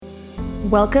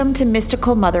Welcome to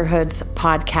Mystical Motherhood's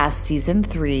podcast season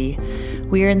 3.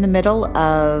 We are in the middle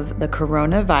of the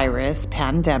coronavirus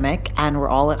pandemic and we're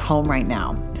all at home right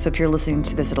now. So if you're listening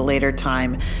to this at a later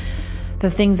time, the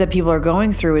things that people are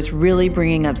going through is really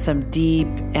bringing up some deep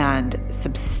and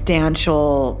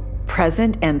substantial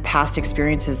present and past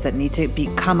experiences that need to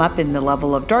come up in the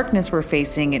level of darkness we're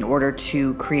facing in order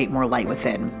to create more light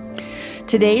within.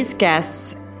 Today's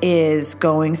guests is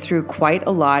going through quite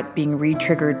a lot, being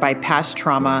re-triggered by past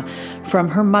trauma from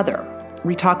her mother.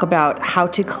 We talk about how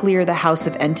to clear the house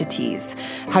of entities,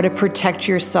 how to protect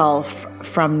yourself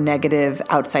from negative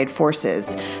outside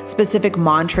forces, specific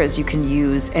mantras you can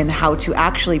use, and how to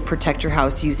actually protect your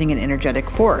house using an energetic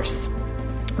force.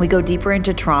 We go deeper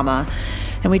into trauma,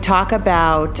 and we talk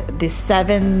about the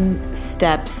 7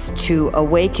 steps to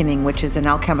awakening, which is an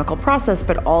alchemical process,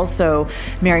 but also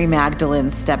Mary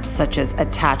Magdalene's steps such as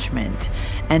attachment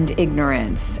and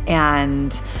ignorance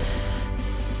and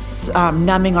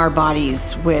numbing our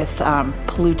bodies with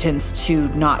pollutants to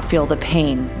not feel the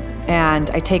pain. And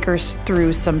I take her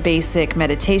through some basic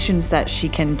meditations that she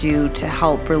can do to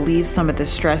help relieve some of the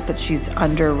stress that she's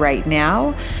under right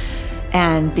now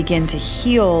and begin to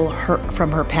heal her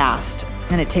from her past.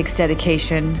 And it takes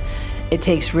dedication. It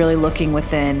takes really looking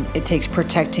within. It takes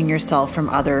protecting yourself from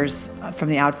others, from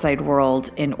the outside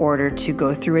world, in order to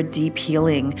go through a deep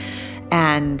healing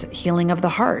and healing of the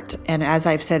heart. And as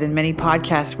I've said in many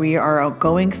podcasts, we are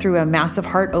going through a massive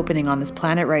heart opening on this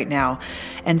planet right now.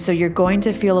 And so you're going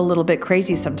to feel a little bit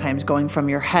crazy sometimes, going from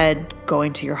your head,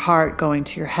 going to your heart, going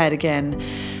to your head again.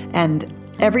 And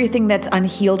everything that's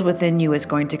unhealed within you is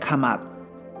going to come up.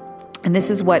 And this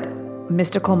is what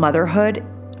Mystical Motherhood,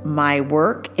 my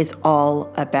work, is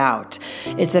all about.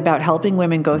 It's about helping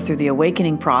women go through the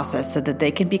awakening process so that they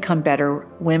can become better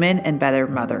women and better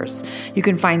mothers. You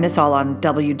can find this all on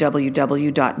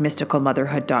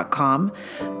www.mysticalmotherhood.com.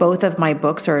 Both of my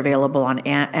books are available on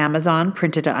Amazon,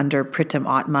 printed under Pritam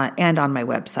Atma, and on my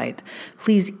website.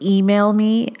 Please email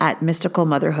me at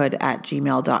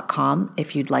mysticalmotherhood@gmail.com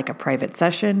if you'd like a private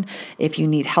session, if you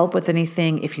need help with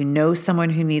anything, if you know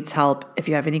someone who needs help, if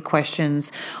you have any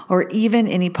questions, or even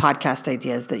any podcast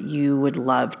ideas that you would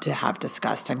love to have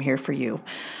discussed. I'm here for you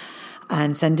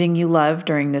and sending you love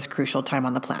during this crucial time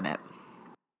on the planet.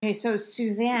 Okay, so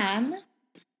Suzanne,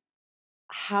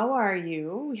 how are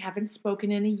you? We haven't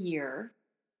spoken in a year.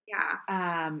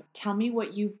 Yeah. Tell me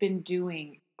what you've been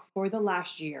doing for the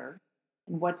last year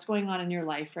and what's going on in your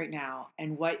life right now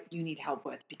and what you need help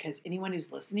with, because anyone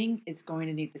who's listening is going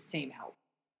to need the same help.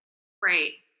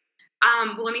 Right.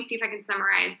 Well, let me see if I can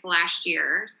summarize the last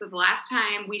year. So the last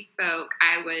time we spoke,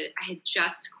 I had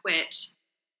just quit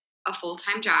a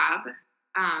full-time job.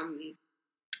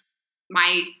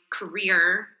 My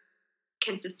career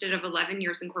consisted of 11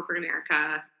 years in corporate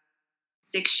America,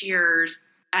 6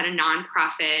 years at a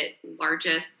nonprofit,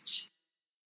 largest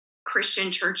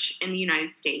Christian church in the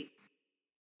United States.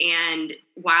 And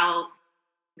while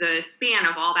the span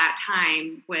of all that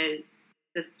time was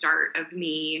the start of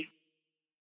me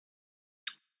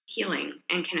healing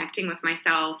and connecting with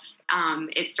myself,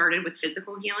 it started with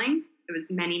physical healing. It was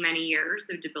many, many years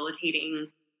of debilitating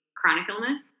chronic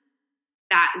illness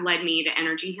that led me to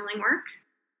energy healing work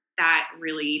that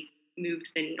really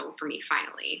moved the needle for me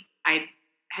finally. I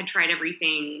had tried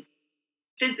everything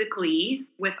physically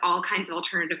with all kinds of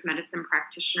alternative medicine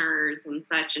practitioners and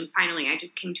such, and finally I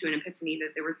just came to an epiphany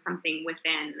that there was something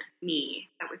within me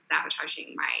that was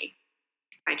sabotaging my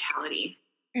vitality.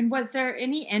 And was there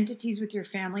any entities with your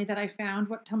family that I found?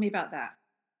 Tell me about that.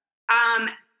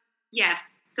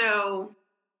 Yes. So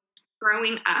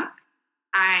growing up,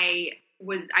 I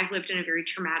lived in a very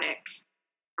traumatic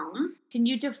home. Can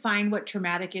you define what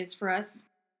traumatic is for us?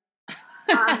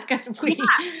 Because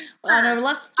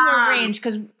let's do a range,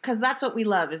 because that's what we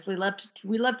love. Is we love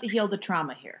to heal the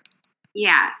trauma here.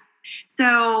 Yes.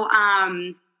 So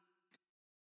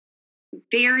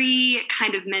very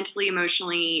kind of mentally,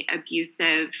 emotionally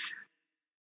abusive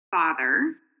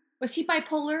father. Was he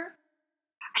bipolar?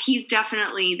 He's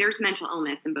definitely, there's mental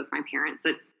illness in both my parents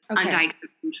that's undiagnosed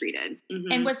and treated. Mm-hmm.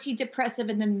 And was he depressive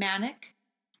and then manic?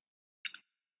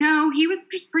 No, he was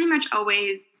just pretty much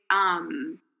always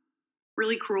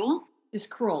really cruel. Just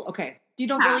cruel. Okay. You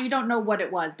don't know what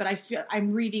it was, but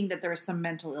I'm reading that there is some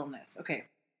mental illness. Okay.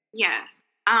 Yes.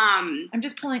 I'm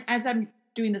just pulling, as I'm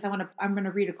doing this, I'm going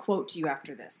to read a quote to you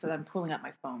after this. So I'm pulling up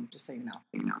my phone, just so you know.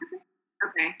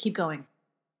 Okay. Keep going.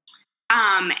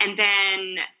 And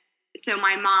then, so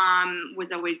my mom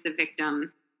was always the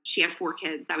victim. She had 4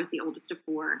 kids. I was the oldest of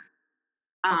 4.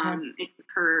 It took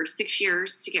her 6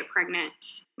 years to get pregnant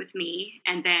with me,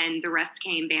 and then the rest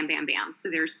came bam, bam, bam. So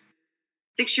there's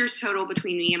 6 years total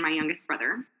between me and my youngest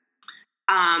brother.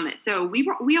 So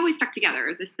we always stuck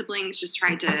together. The siblings just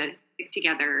tried to stick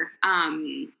together.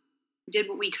 Did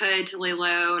what we could to lay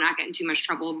low, not get in too much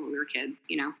trouble, but we were kids,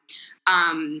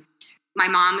 My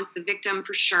mom is the victim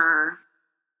for sure.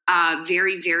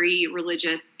 Very, very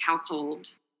religious household.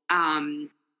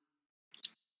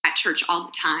 At church all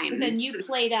the time. So then you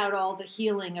played out all the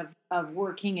healing of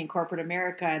working in corporate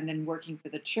America and then working for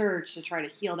the church to try to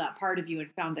heal that part of you, and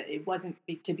found that it wasn't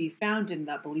to be found in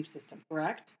that belief system,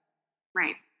 correct?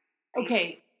 Right.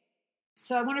 Okay.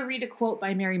 So I want to read a quote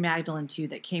by Mary Magdalene too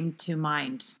that came to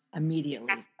mind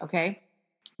immediately. Okay.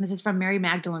 This is from Mary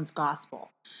Magdalene's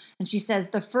Gospel. And she says,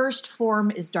 "The first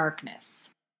form is darkness.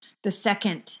 The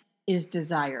second is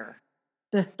desire.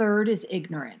 The third is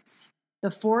ignorance.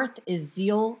 The fourth is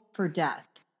zeal for death.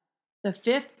 The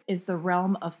fifth is the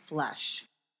realm of flesh.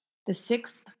 The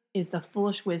sixth is the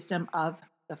foolish wisdom of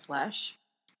the flesh.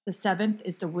 The seventh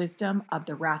is the wisdom of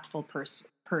the wrathful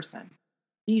person.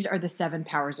 These are the 7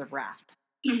 powers of wrath."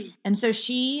 And so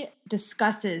she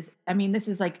discusses, this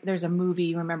is like, there's a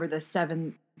movie, remember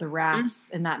the wraths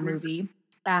in that movie?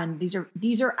 And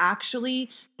these are actually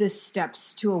the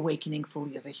steps to awakening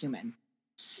fully as a human.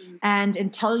 And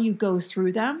until you go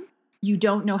through them, you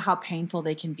don't know how painful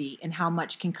they can be and how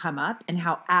much can come up and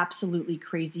how absolutely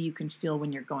crazy you can feel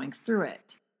when you're going through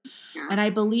it. And I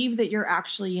believe that you're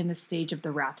actually in the stage of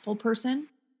the wrathful person.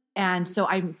 And so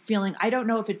I'm feeling, I don't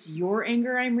know if it's your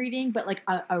anger I'm reading, but like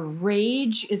a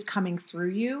rage is coming through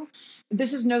you.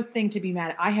 This is no thing to be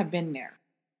mad at. I have been there.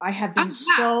 I have been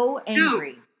so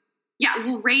angry. No. Yeah,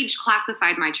 well, rage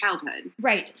classified my childhood.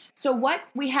 Right. So what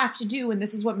we have to do, and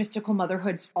this is what Mystical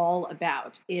Motherhood's all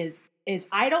about, is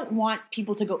I don't want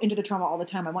people to go into the trauma all the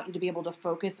time. I want you to be able to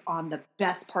focus on the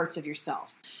best parts of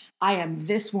yourself. I am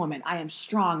this woman. I am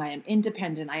strong. I am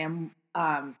independent. I am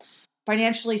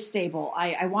financially stable.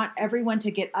 I want everyone to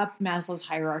get up Maslow's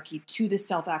hierarchy to the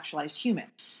self-actualized human.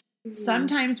 Mm-hmm.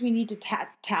 Sometimes we need to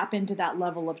tap into that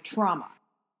level of trauma.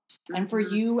 Mm-hmm. And for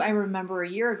you, I remember a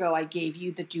year ago, I gave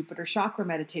you the Jupiter chakra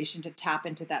meditation to tap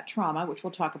into that trauma, which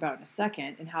we'll talk about in a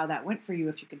second, and how that went for you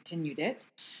if you continued it.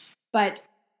 But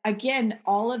again,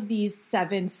 all of these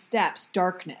 7 steps,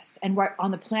 darkness, and right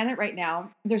on the planet right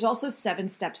now, there's also 7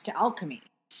 steps to alchemy.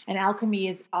 And alchemy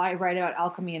is, I write about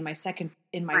alchemy in my second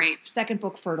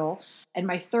book, Fertile, and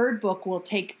my third book will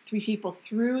take 3 people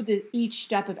through each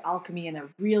step of alchemy in a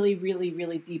really, really,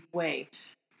 really deep way.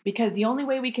 Because the only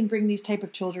way we can bring these type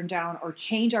of children down or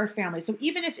change our family. So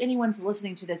even if anyone's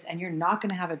listening to this and you're not going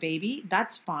to have a baby,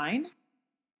 that's fine.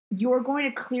 You're going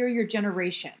to clear your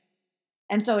generation.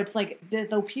 And so it's like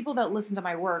the people that listen to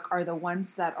my work are the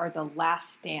ones that are the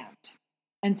last stand.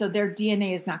 And so their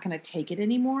DNA is not going to take it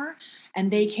anymore.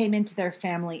 And they came into their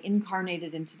family,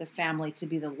 incarnated into the family to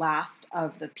be the last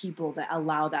of the people that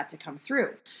allow that to come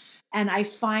through. And I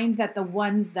find that the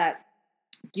ones that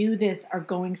do this are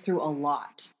going through a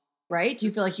lot, right? Do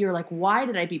you feel like you're like, why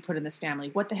did I be put in this family?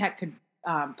 What the heck could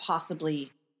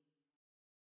possibly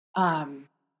happen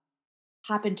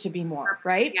to be more,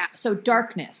 right? Yeah. So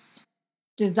darkness,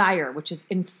 desire, which is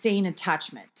insane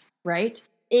attachment, right?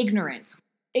 Ignorance.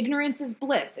 Ignorance is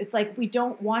bliss. It's like we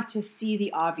don't want to see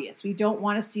the obvious. We don't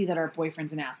want to see that our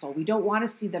boyfriend's an asshole. We don't want to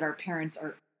see that our parents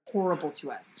are horrible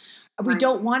to us. We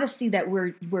don't want to see that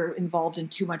we're involved in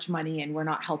too much money and we're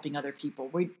not helping other people.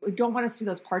 We don't want to see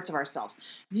those parts of ourselves.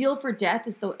 Zeal for death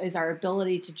is our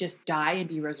ability to just die and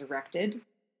be resurrected.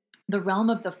 The realm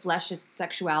of the flesh is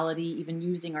sexuality, even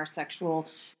using our sexual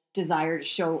desire to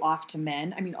show off to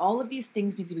men. I mean, all of these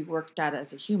things need to be worked at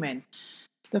as a human.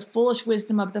 The foolish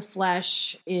wisdom of the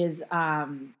flesh is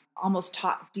almost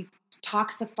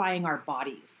detoxifying our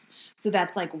bodies. So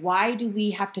that's like, why do we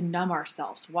have to numb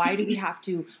ourselves? Why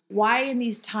in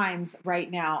these times right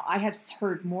now, I have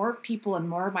heard more people and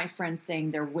more of my friends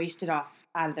saying they're wasted out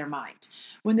of their mind.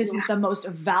 When this is the most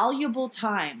valuable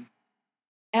time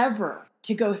ever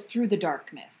to go through the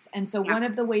darkness. And so one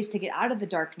of the ways to get out of the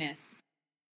darkness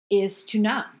is to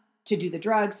numb, to do the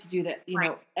drugs, to do the,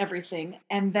 everything.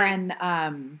 And then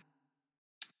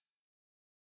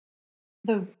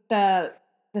the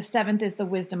 7th is the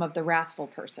wisdom of the wrathful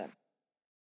person.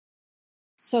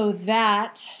 So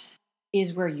that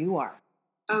is where you are.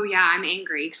 Oh yeah, I'm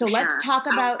angry. So let's talk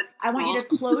about, I want you to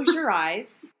close your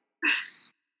eyes.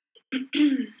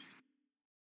 And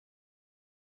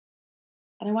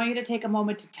I want you to take a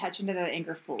moment to touch into that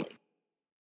anger fully.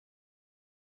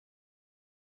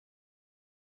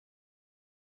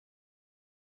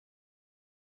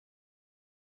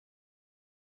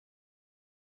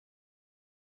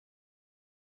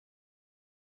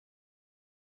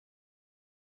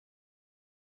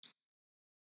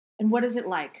 And what is it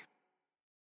like?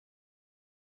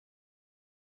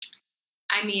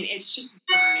 I mean, it's just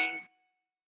burning.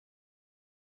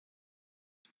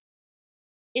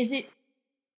 Is it,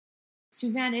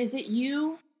 Suzanne, is it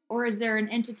you or is there an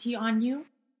entity on you?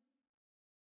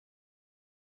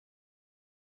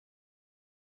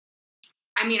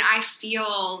 I mean, I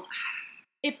feel...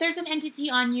 If there's an entity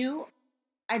on you,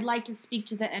 I'd like to speak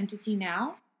to the entity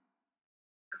now.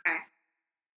 Okay.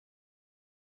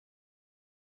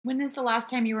 When is the last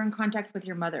time you were in contact with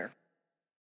your mother?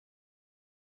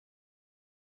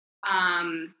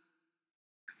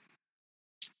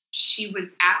 She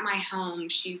was at my home.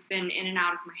 She's been in and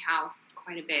out of my house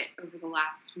quite a bit over the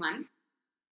last month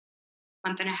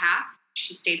and a half.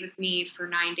 She stayed with me for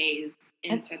 9 days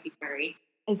in February.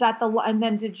 Is that and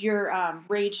then did your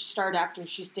rage start after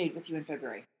she stayed with you in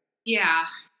February? Yeah,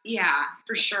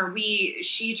 for sure.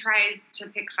 She tries to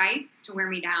pick fights to wear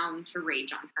me down, to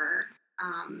rage on her.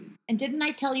 And didn't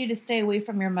I tell you to stay away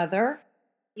from your mother?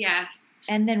 Yes.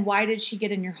 And then why did she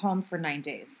get in your home for 9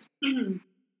 days?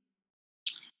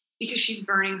 Because she's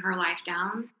burning her life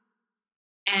down,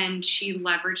 and she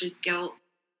leverages guilt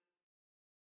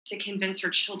to convince her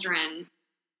children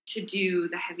to do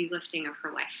the heavy lifting of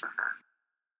her life for her.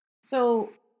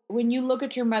 So when you look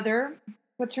at your mother,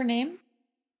 what's her name?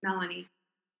 Melanie.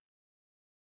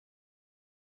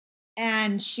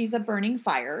 And she's a burning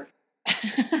fire.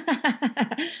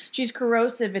 She's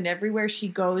corrosive, and everywhere she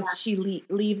goes, she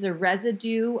leaves a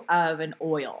residue of an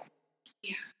oil.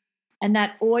 Yeah. And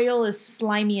that oil is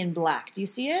slimy and black. Do you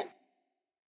see it?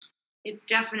 It's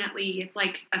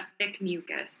like a thick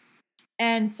mucus.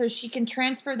 And so she can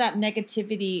transfer that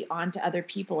negativity onto other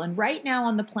people. And right now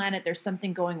on the planet, there's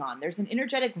something going on. There's an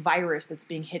energetic virus that's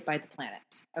being hit by the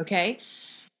planet. Okay.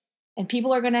 And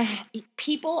people are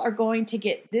going to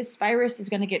get, this virus is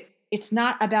going to get, it's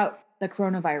not about the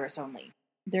coronavirus only.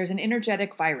 There's an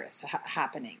energetic virus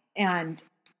happening, and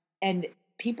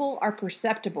people are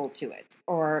perceptible to it.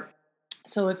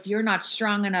 So if you're not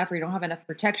strong enough, or you don't have enough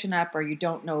protection up, or you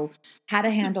don't know how to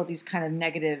handle these kind of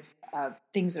negative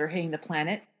things that are hitting the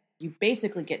planet, you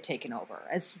basically get taken over.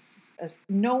 As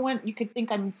no one, you could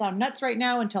think I'm sound nuts right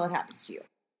now until it happens to you.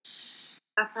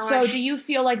 So do you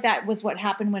feel like that was what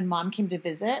happened when Mom came to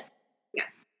visit?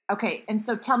 Yes. Okay, and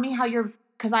so tell me how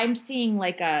because I'm seeing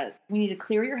we need to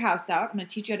clear your house out. I'm going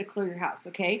to teach you how to clear your house,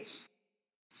 okay?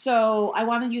 So I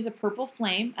want to use a purple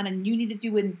flame, and then you need to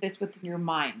do this with your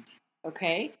mind,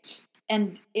 okay?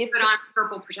 And put on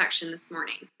purple protection this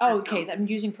morning. Oh, okay. I'm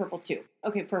using purple too.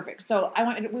 Okay, perfect. So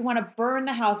we want to burn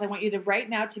the house. I want you to right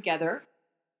now together.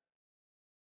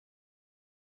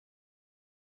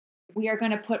 We are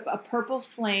going to put a purple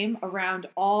flame around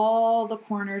all the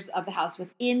corners of the house,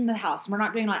 within the house. We're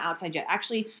not doing it outside yet.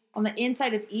 Actually, on the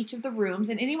inside of each of the rooms.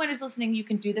 And anyone who's listening, you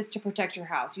can do this to protect your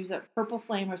house. Use a purple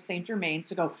flame of Saint Germain.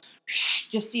 So go,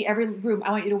 just see every room.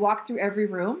 I want you to walk through every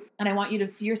room, and I want you to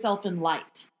see yourself in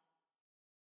light.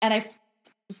 And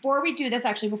before we do this,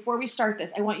 actually, before we start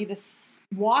this, I want you to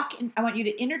I want you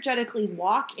to energetically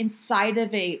walk inside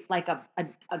of a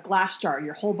glass jar,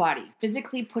 your whole body.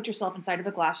 Physically put yourself inside of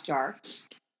a glass jar.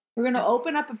 We're going to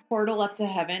open up a portal up to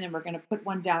heaven, and we're going to put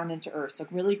one down into earth. So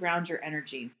really ground your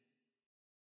energy.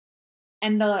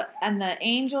 And the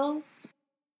angels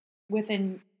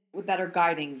that are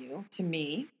guiding you to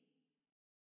me.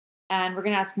 And we're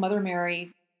going to ask Mother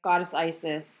Mary, Goddess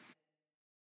Isis,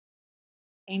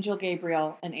 Angel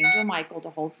Gabriel, and Angel Michael to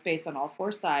hold space on all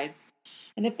four sides.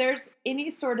 And if there's any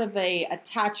sort of a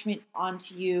attachment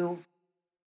onto you,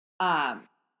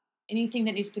 anything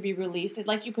that needs to be released, I'd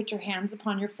like you to put your hands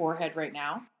upon your forehead right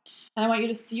now. And I want you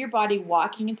to see your body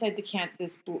walking inside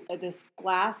this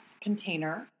glass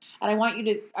container. And I want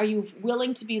are you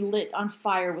willing to be lit on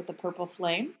fire with the purple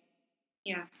flame?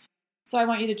 Yes. So I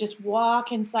want you to just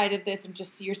walk inside of this and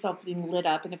just see yourself being lit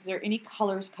up. And if there are any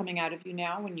colors coming out of you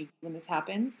now when this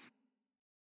happens?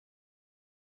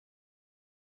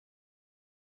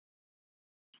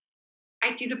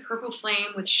 I see the purple flame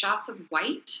with shots of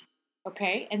white.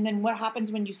 Okay. And then what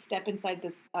happens when you step inside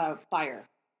this fire?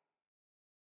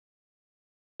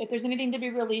 If there's anything to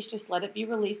be released, just let it be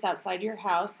released outside your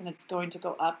house, and it's going to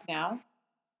go up now.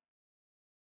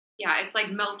 Yeah, it's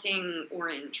like melting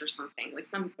orange or something. Like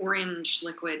some orange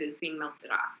liquid is being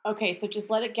melted off. Okay, so just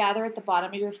let it gather at the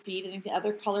bottom of your feet. Any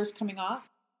other colors coming off?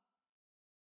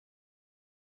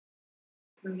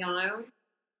 Some yellow,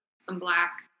 some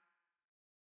black.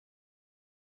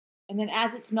 And then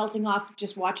as it's melting off,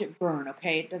 just watch it burn,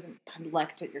 okay? It doesn't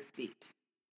collect at your feet.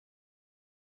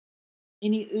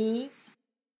 Any ooze?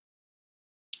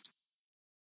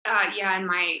 Yeah,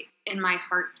 in my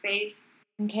heart space.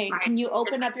 Okay, can you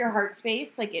open up your heart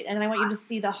space? And then I want you to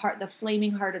see the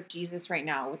flaming heart of Jesus right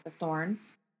now with the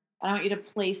thorns. And I want you to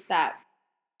place that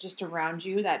just around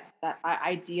you, that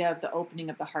idea of the opening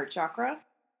of the heart chakra.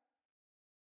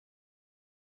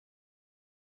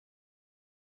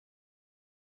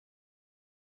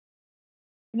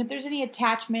 And if there's any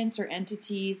attachments or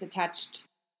entities attached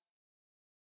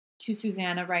to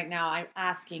Susanna right now,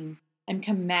 I'm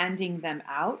commanding them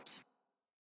out.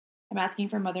 I'm asking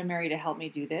for Mother Mary to help me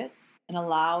do this and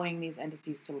allowing these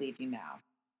entities to leave you now.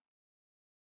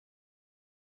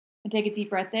 And take a deep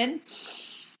breath in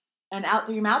and out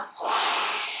through your mouth.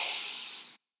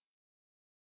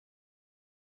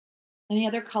 Any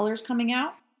other colors coming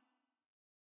out?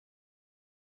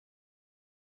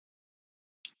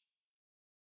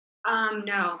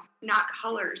 No, not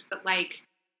colors, but like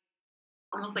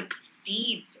almost like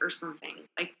seeds or something,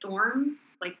 like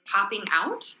thorns, like popping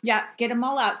out. Yeah, get them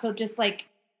all out. So just like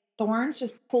thorns,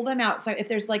 just pull them out. So if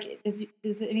there's like,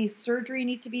 does any surgery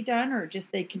need to be done, or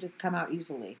just they can just come out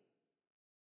easily?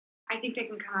 I think they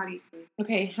can come out easily.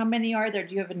 Okay, how many are there?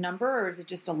 Do you have a number, or is it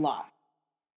just a lot?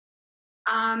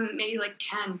 Maybe like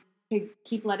 10. Okay,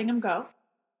 keep letting them go.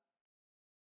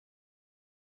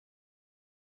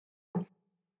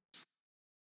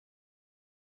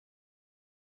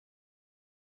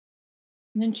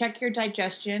 And then check your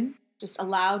digestion. Just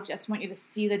want you to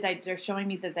see they're showing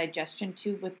me the digestion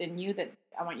tube within you that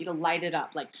I want you to light it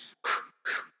up, like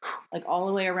all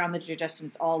the way around the digestion.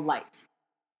 It's all light.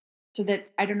 So that,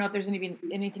 I don't know if there's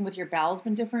anything with your bowels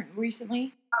been different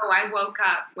recently. Oh, I woke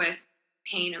up with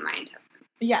pain in my intestines.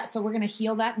 Yeah, so we're going to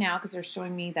heal that now because they're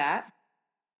showing me that.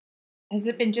 Has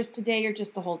it been just today or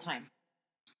just the whole time?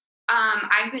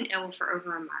 I've been ill for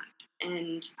over a month.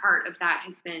 And part of that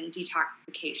has been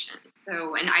detoxification.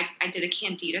 So, and I did a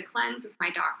candida cleanse with my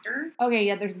doctor. Okay,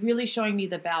 yeah, they're really showing me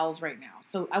the bowels right now.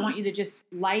 So I want you to just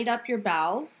light up your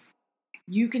bowels.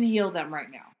 You can heal them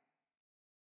right now.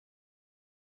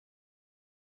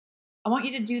 I want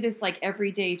you to do this like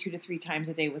every day, 2 to 3 times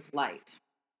a day with light.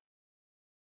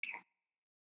 Okay.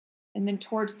 And then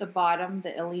towards the bottom,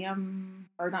 the ileum,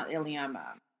 or not ileum,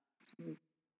 I'm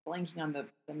blanking on the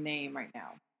name right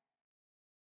now.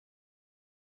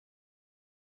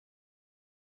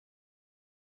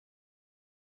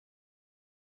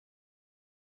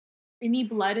 Any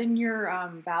blood in your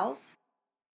bowels?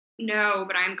 No,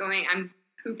 but I'm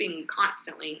pooping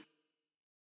constantly.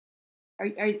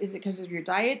 Is it because of your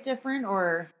diet different,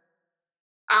 or?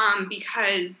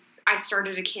 Because I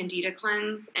started a candida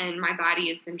cleanse and my body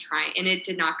has been trying, and it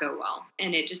did not go well.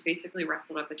 And it just basically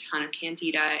wrestled up a ton of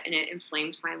candida, and it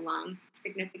inflamed my lungs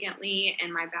significantly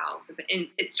and my bowels. And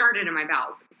it started in my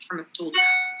bowels. It was from a stool test.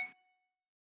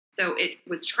 So it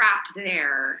was trapped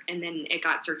there, and then it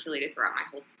got circulated throughout my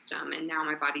whole system, and now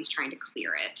my body's trying to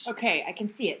clear it. Okay, I can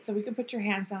see it. So we can put your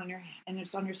hands down and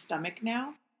it's on your stomach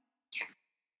now. Okay.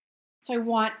 So I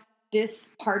want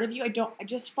this part of you. I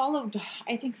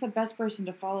think the best person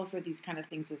to follow for these kind of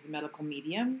things is a medical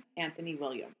medium, Anthony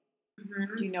William.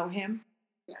 Mm-hmm. Do you know him?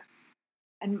 Yes.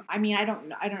 And I mean, I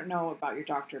don't know about your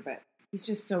doctor, but he's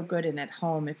just so good and at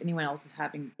home if anyone else is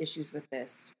having issues with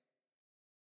this.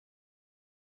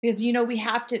 Because, we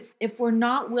have to, if we're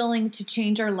not willing to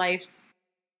change our lives,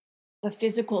 the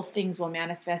physical things will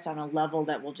manifest on a level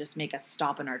that will just make us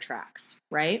stop in our tracks,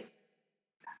 right?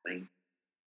 Exactly.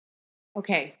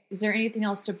 Okay. Is there anything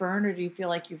else to burn, or do you feel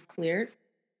like you've cleared?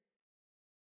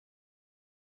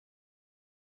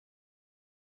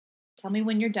 Tell me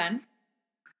when you're done.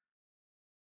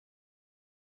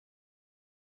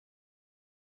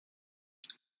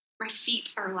 My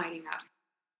feet are lighting up.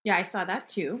 Yeah, I saw that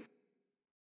too.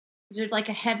 Is there like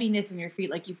a heaviness in your feet?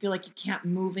 Like you feel like you can't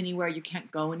move anywhere, you can't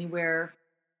go anywhere?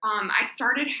 I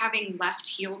started having left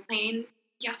heel pain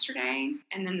yesterday,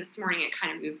 and then this morning it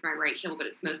kind of moved my right heel, but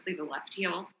it's mostly the left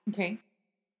heel. Okay.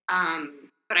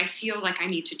 But I feel like I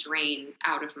need to drain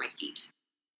out of my feet.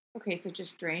 Okay, so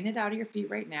just drain it out of your feet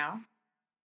right now.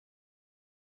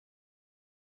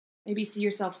 Maybe see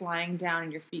yourself lying down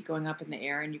and your feet going up in the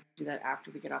air, and you can do that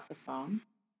after we get off the phone.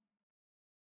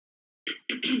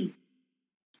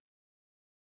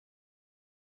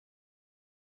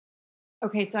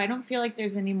 Okay, so I don't feel like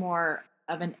there's any more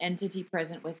of an entity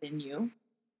present within you.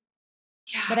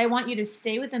 Yeah. But I want you to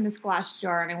stay within this glass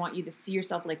jar, and I want you to see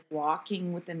yourself like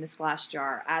walking within this glass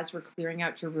jar as we're clearing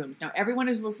out your rooms. Now, everyone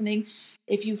who's listening,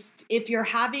 if you're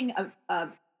having a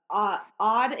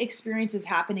odd experiences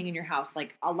happening in your house,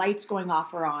 like a light's going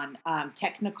off or on,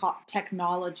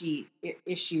 technology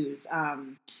issues,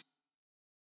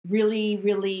 really,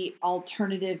 really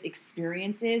alternative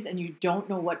experiences, and you don't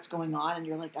know what's going on, and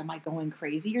you're like, am I going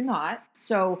crazy? You're not.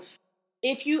 So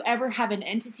if you ever have an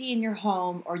entity in your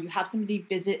home, or you have somebody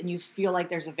visit and you feel like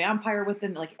there's a vampire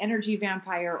within, like energy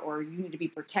vampire, or you need to be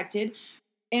protected,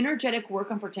 energetic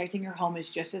work on protecting your home is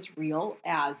just as real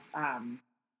as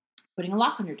putting a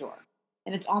lock on your door.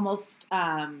 And it's almost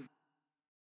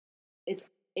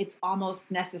it's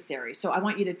almost necessary. So I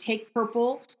want you to take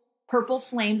purple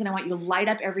flames, and I want you to light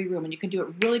up every room. And you can do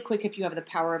it really quick if you have the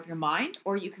power of your mind,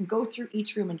 or you can go through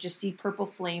each room and just see purple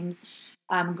flames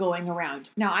going around.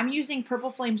 Now I'm using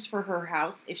purple flames for her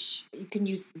house. You can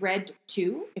use red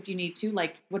too if you need to,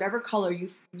 like whatever color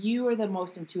you are the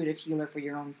most intuitive healer for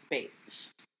your own space.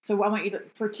 So I want you to,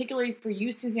 particularly for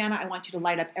you, Susanna, I want you to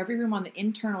light up every room on the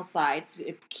internal side. So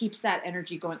it keeps that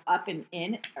energy going up and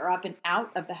in or up and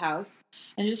out of the house,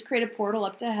 and just create a portal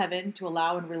up to heaven to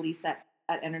allow and release that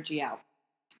energy out.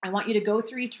 I want you to go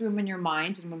through each room in your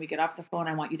mind, and when we get off the phone,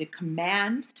 I want you to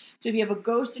command. So if you have a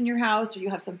ghost in your house or you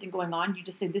have something going on, you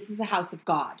just say, this is a house of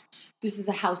God. This is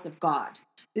a house of God.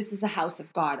 This is a house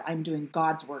of God. I'm doing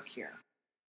God's work here.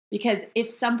 Because if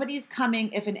somebody's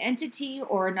coming, if an entity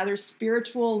or another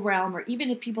spiritual realm, or even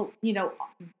if people,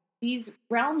 these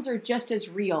realms are just as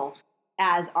real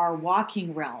as our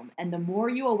walking realm. And the more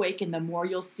you awaken, the more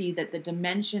you'll see that the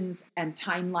dimensions and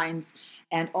timelines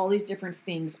and all these different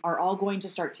things are all going to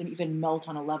start to even melt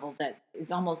on a level that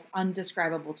is almost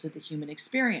undescribable to the human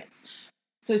experience.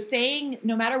 So saying,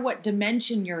 no matter what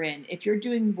dimension you're in, if you're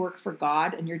doing work for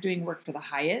God and you're doing work for the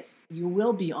highest, you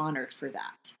will be honored for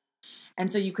that. And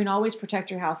so you can always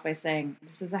protect your house by saying,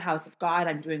 this is a house of God.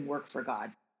 I'm doing work for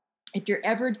God. If you're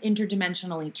ever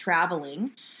interdimensionally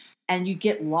traveling and you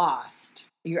get lost,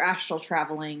 you're astral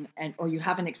traveling, or you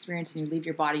have an experience and you leave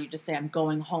your body, you just say, I'm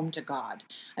going home to God.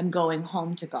 I'm going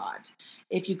home to God.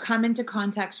 If you come into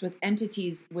contact with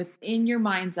entities within your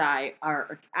mind's eye,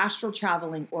 or astral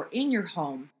traveling, or in your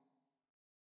home,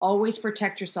 always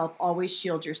protect yourself, always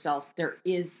shield yourself. There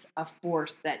is a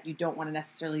force that you don't want to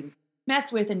necessarily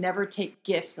mess with, and never take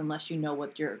gifts unless you know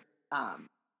what you're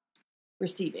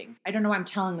receiving. I don't know why I'm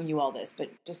telling you all this,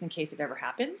 but just in case it ever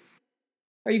happens.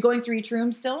 Are you going through each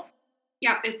room still?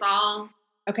 Yep, it's all.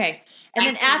 Okay. And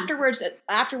then afterwards,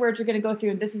 you're going to go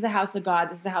through, and this is a house of God,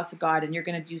 this is a house of God, and you're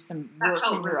going to do some work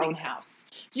in your own house.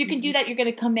 So you can do that. You're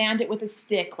going to command it with a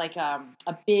stick, like a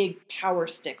big power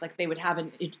stick, like they would have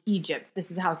in Egypt.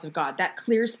 This is a house of God. That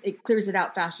clears it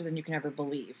out faster than you can ever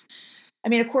believe. I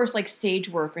mean, of course, like sage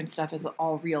work and stuff is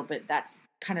all real, but that's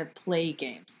kind of play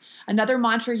games. Another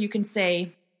mantra you can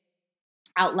say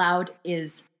out loud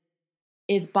is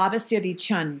Baba Siddhi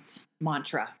Chund's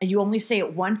mantra. And you only say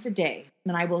it once a day,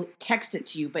 and I will text it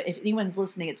to you. But if anyone's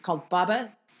listening, it's called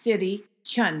Baba Siddhi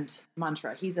Chund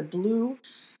mantra. He's a blue,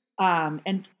 I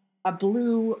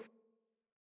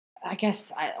guess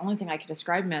the only thing I could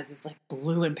describe him as is like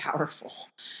blue and powerful.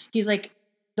 He's like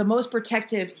the most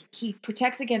protective. He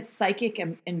protects against psychic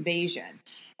invasion.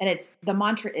 And the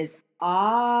mantra is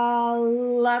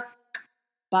Alak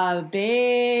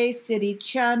Babe Siddhi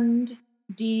Chund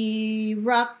Di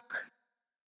Rak.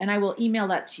 And I will email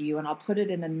that to you, and I'll put it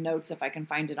in the notes if I can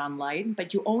find it online.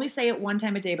 But you only say it one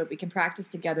time a day, but we can practice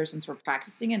together since we're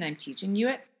practicing and I'm teaching you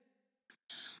it.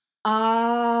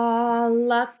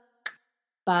 Alak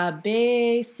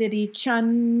Babe Siddhi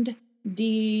Chund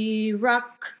Di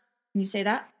Rak. Can you say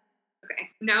that? Okay.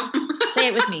 No. Say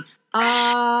it with me.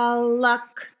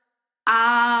 Alak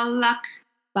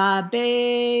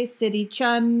Babe Siddhi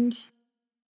Chund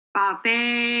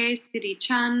Babe Siddhi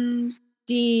Chund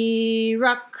Di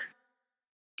Rak.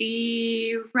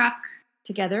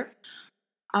 Together.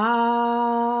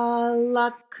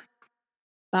 Alak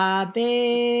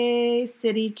Babe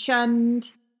Siddhi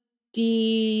Chund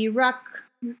Di Rak.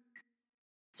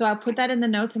 So I'll put that in the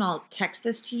notes and I'll text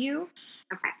this to you.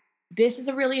 Okay. This is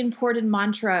a really important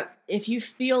mantra. If you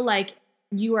feel like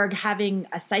you are having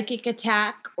a psychic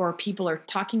attack, or people are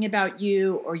talking about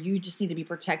you, or you just need to be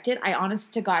protected, I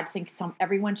honest to God think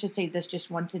everyone should say this just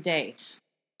once a day.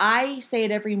 I say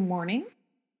it every morning.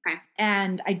 Okay.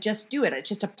 And I just do it. It's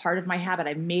just a part of my habit.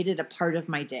 I've made it a part of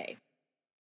my day.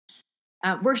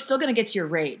 We're still going to get to your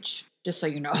rage, just so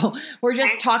you know. We're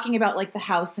just talking about like the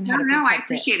house and how to protect it. No, I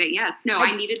appreciate it. Yes. No,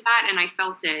 I needed that, and I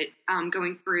felt it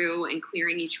going through and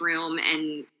clearing each room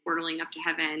and portaling up to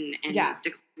heaven and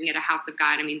declaring it a house of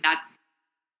God. I mean, that's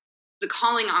the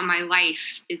calling on my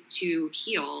life, is to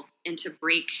heal and to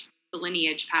break the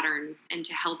lineage patterns and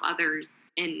to help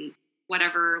others in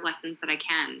whatever lessons that I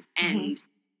can. And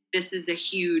this is a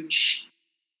huge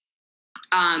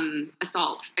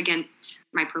assault against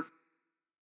my purpose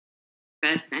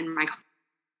and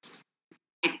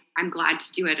I'm glad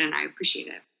to do it, and I appreciate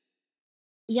it.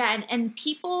 Yeah. And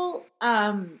people,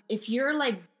 if you're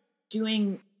like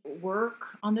doing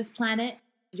work on this planet,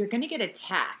 you're going to get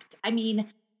attacked. I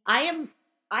mean, I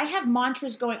I have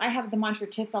mantras going. I have the mantra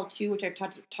Tithal 2, which I've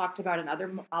talked about in other.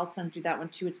 I'll send you that one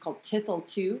too. It's called Tithal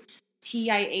 2,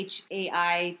 Tihaitoo,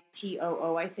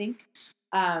 I think.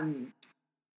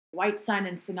 White Sun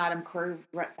and Sanatam Kaur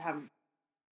have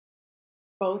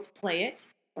both play it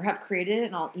or have created it,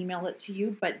 and I'll email it to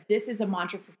you. But this is a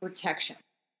mantra for protection.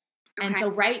 Okay. And so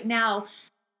right now,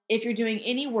 if you're doing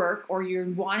any work or you're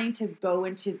wanting to go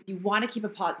into, you want to keep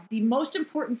the most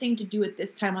important thing to do at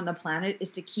this time on the planet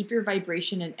is to keep your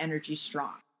vibration and energy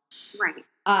strong. Right.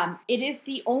 It is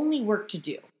the only work to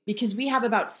do because we have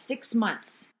about 6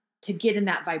 months to get in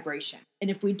that vibration. And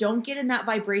if we don't get in that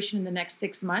vibration in the next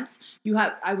 6 months,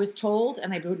 I was told,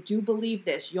 and I do believe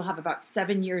this, you'll have about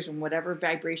 7 years in whatever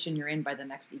vibration you're in by the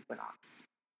next equinox.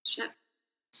 Shit.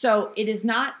 So it is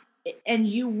not, and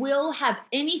you will have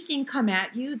anything come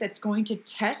at you that's going to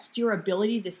test your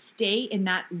ability to stay in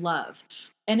that love.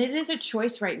 And it is a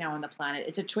choice right now on the planet.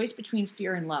 It's a choice between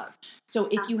fear and love. So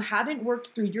if you haven't worked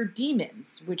through your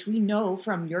demons, which we know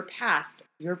from your past,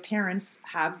 your parents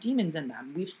have demons in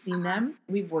them. We've seen them.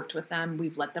 We've worked with them.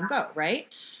 We've let them go, right?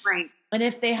 Right. And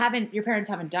if your parents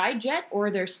haven't died yet,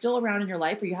 or they're still around in your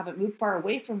life, or you haven't moved far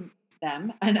away from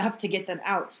them enough to get them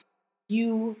out,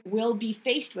 you will be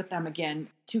faced with them again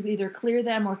to either clear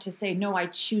them or to say, no, I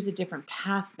choose a different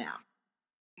path now.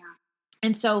 Yeah.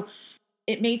 And so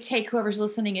it may take whoever's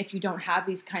listening, if you don't have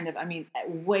these kind of,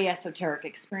 way esoteric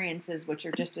experiences, which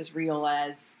are just as real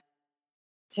as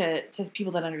to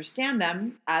people that understand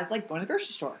them as like going to the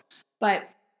grocery store. But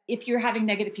if you're having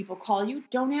negative people call you,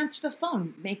 don't answer the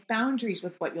phone. Make boundaries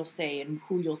with what you'll say and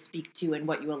who you'll speak to and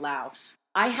what you allow.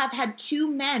 I have had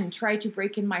 2 men try to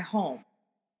break in my home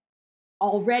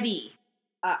already.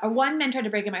 One man tried to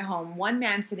break in my home. One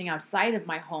man sitting outside of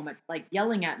my home,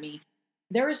 yelling at me.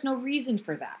 There is no reason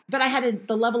for that. But I had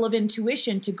the level of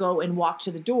intuition to go and walk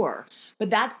to the door.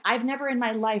 But I've never in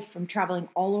my life, from traveling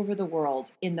all over the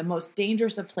world in the most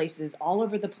dangerous of places, all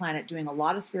over the planet, doing a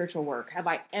lot of spiritual work, have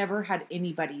I ever had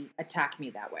anybody attack me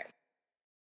that way.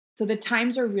 So the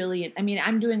times are really,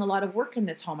 I'm doing a lot of work in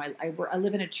this home. I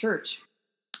live in a church.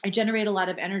 I generate a lot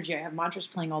of energy. I have mantras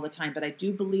playing all the time, but I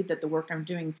do believe that the work I'm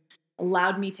doing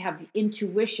allowed me to have the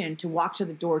intuition to walk to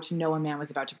the door to know a man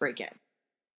was about to break in.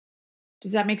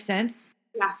 Does that make sense?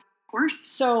 Yeah, of course.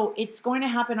 So it's going to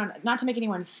happen not to make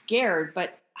anyone scared,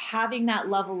 but having that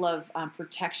level of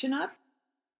protection up,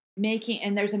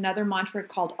 and there's another mantra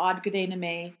called Ad Gade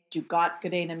Name, Jugat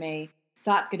Gade Name,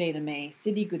 Sat Gade Name,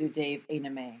 Siddhi Gurudev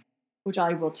Name, which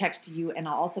I will text to you and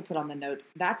I'll also put on the notes.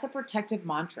 That's a protective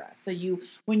mantra. So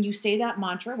when you say that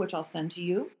mantra, which I'll send to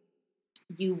you,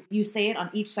 you say it on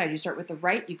each side. You start with the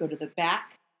right, you go to the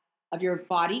back of your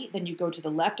body, then you go to the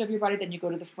left of your body, then you go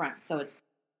to the front. So it's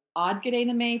Ad Gade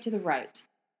Name to the right,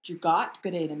 Jugat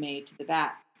Gade Name to the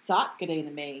back, Sat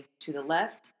Gade Name to the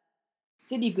left,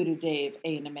 Siddhi Gurudev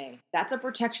Name. That's a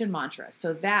protection mantra.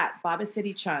 So that Baba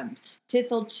Siddhi Chand,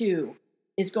 Tithal 2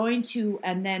 is going to,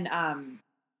 and then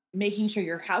making sure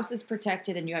your house is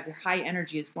protected and you have your high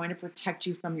energy is going to protect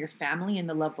you from your family and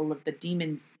the level of the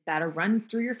demons that are run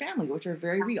through your family, which are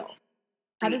very real.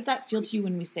 How does that feel to you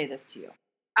when we say this to you?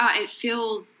 It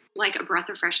feels like a breath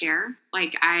of fresh air.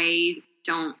 Like I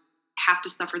don't have to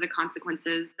suffer the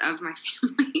consequences of my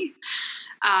family.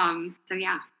 So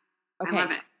yeah, okay. I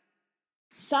love it.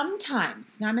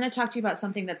 Sometimes, now I'm going to talk to you about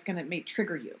something that's going to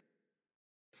trigger you.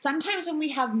 Sometimes when we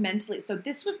have so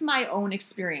this was my own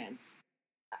experience.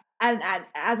 And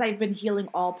as I've been healing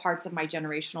all parts of my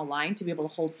generational line to be able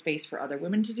to hold space for other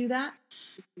women to do that,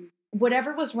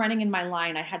 whatever was running in my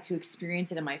line, I had to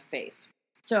experience it in my face.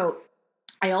 So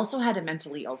I also had a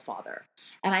mentally ill father,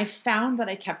 and I found that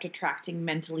I kept attracting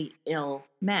mentally ill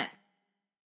men.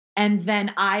 And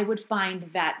then I would find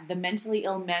that the mentally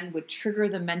ill men would trigger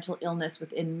the mental illness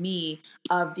within me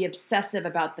of the obsessive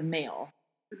about the male.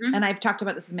 Mm-hmm. And I've talked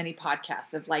about this in many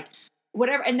podcasts of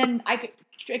whatever. And then I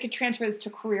could transfer this to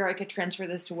career. I could transfer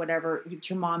this to whatever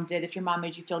your mom did. If your mom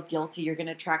made you feel guilty, you're going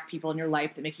to attract people in your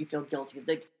life that make you feel guilty.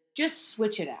 Just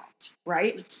switch it out,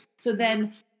 right? So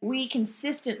then we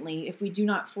consistently, if we do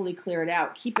not fully clear it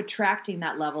out, keep attracting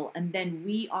that level. And then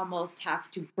we almost have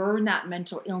to burn that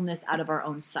mental illness out of our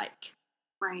own psyche.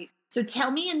 Right. So tell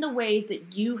me in the ways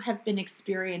that you have been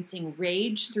experiencing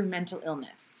rage through mental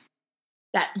illness.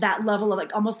 That level of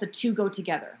almost the two go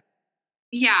together.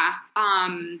 Yeah.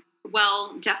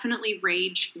 Well, definitely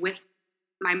rage with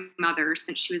my mother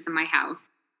since she was in my house.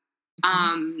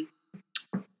 Mm-hmm.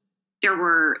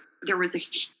 There was a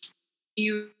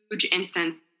huge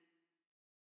instance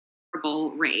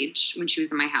of rage when she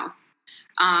was in my house.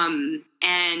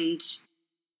 And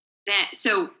that,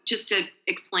 so just to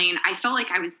explain, I felt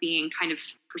like I was being kind of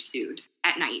pursued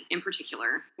at night in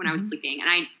particular when I was sleeping.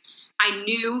 And I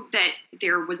knew that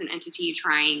there was an entity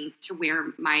trying to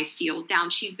wear my field down.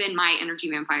 She's been my energy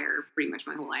vampire pretty much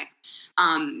my whole life.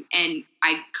 And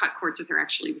I cut cords with her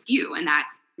actually with you, and that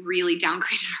really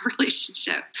downgraded our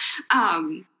relationship.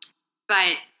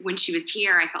 But when she was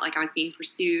here, I felt like I was being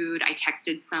pursued. I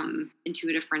texted some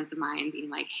intuitive friends of mine being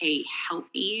like, hey, help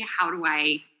me.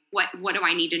 What do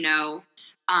I need to know?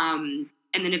 And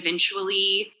then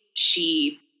eventually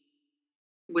she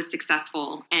was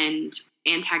successful and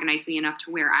antagonized me enough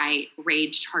to where I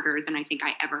raged harder than I think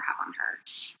I ever have on her.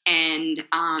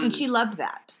 And she loved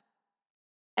that.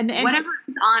 And whatever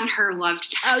is on her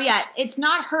loved that. Oh yeah, it's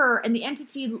not her, and the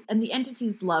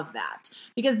entities love that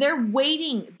because they're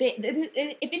waiting.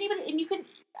 If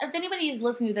anybody is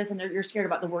listening to this and you're scared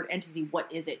about the word entity,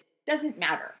 what is it? Doesn't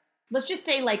matter. Let's just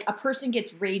say like a person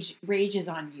gets rages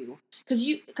on you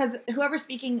because whoever's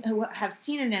speaking who have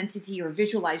seen an entity or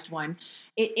visualized one,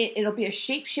 it'll be a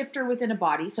shapeshifter within a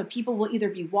body. So people will either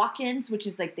be walk-ins, which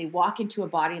is like they walk into a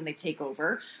body and they take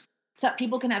over. So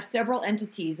people can have several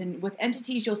entities, and with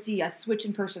entities, you'll see a switch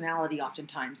in personality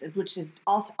oftentimes, which is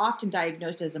also often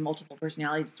diagnosed as a multiple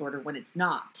personality disorder when it's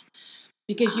not,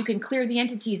 because you can clear the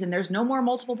entities and there's no more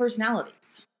multiple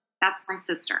personalities. That's my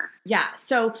sister. Yeah.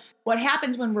 So what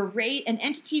happens when and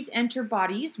entities enter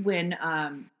bodies when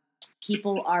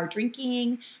people are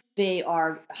drinking, they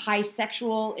are high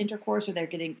sexual intercourse, or they're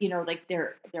getting, like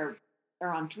they're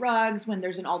on drugs, when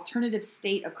there's an alternative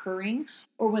state occurring,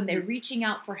 or when they're reaching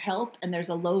out for help and there's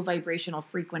a low vibrational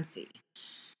frequency.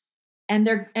 And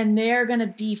they're going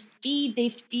to they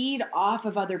feed off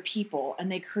of other people,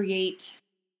 and they create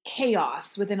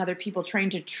chaos within other people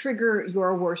trying to trigger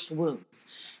your worst wounds.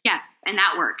 Yes, and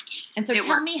that worked. And so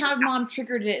tell me how Mom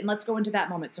triggered it, and let's go into that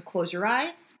moment. So close your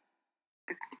eyes.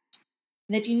 Okay.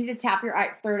 And if you need to tap your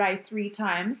third eye 3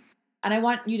 times, and I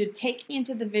want you to take me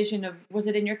into the vision of, was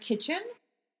it in your kitchen?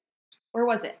 Where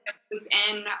was it? It was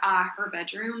in her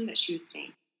bedroom that she was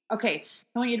staying. Okay.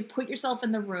 I want you to put yourself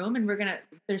in the room, and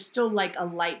there's still like a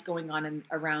light going on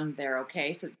around there,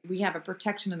 okay? So we have a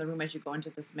protection in the room as you go into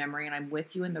this memory, and I'm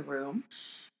with you in the room.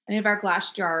 And we have our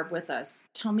glass jar with us.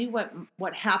 Tell me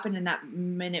what happened in that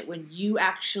minute when you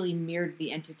actually mirrored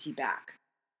the entity back.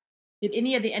 Did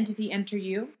any of the entity enter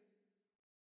you?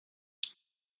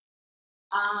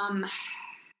 I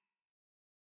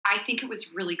think it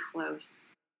was really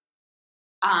close.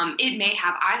 It may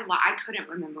have. I couldn't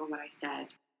remember what I said.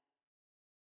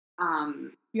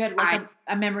 You had like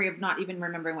a memory of not even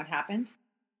remembering what happened?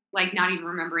 Like not even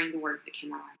remembering the words that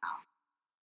came out of my mouth.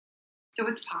 So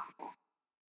it's possible.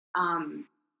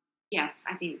 Yes,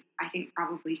 I think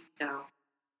probably so.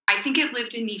 I think it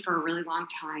lived in me for a really long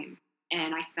time,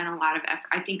 and I spent a lot of effort.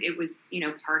 I think it was,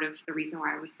 part of the reason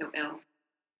why I was so ill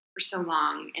for so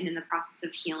long. And in the process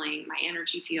of healing my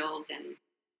energy field and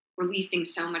releasing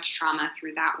so much trauma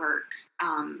through that work,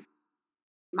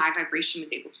 my vibration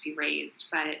was able to be raised.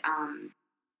 But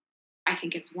I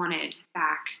think it's wanted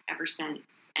back ever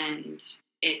since, and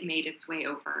it made its way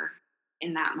over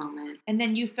in that moment. And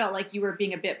then you felt like you were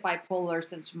being a bit bipolar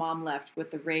since Mom left,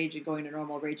 with the rage and going to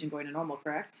normal,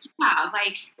 correct? Yeah,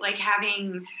 like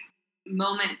having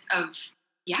moments of,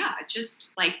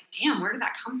 just like, damn, where did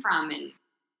that come from? And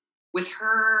with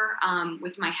her,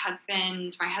 with my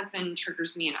husband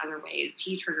triggers me in other ways.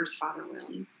 He triggers father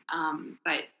wounds.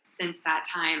 But since that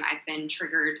time, I've been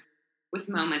triggered with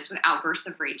moments, with outbursts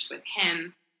of rage with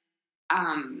him.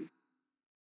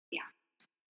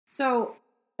 So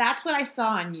that's what I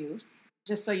saw on you,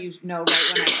 just so you know,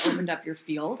 right when I opened up your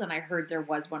field and I heard there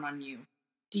was one on you.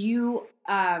 Do you,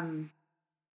 has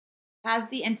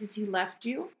the entity left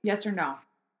you? Yes or no?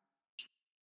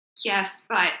 Yes,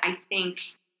 but I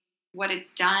think what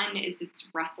it's done is it's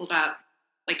wrestled up,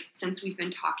 like, since we've been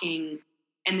talking,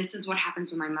 and this is what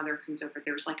happens when my mother comes over.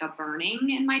 There's like a burning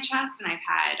in my chest, and I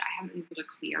haven't been able to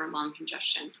clear lung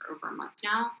congestion for over a month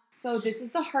now. So this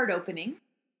is the heart opening.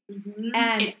 Mm-hmm.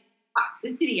 And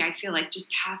toxicity, I feel like,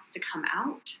 just has to come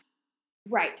out.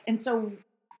 Right. And so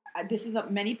this is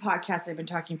many podcasts I've been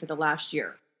talking for the last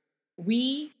year.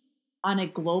 We, on a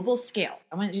global scale,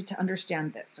 I want you to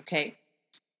understand this, okay?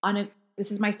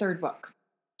 This is my 3rd book.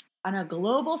 On a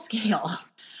global scale,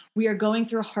 we are going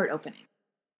through a heart opening.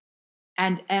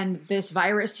 And this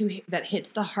virus that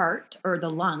hits the heart or the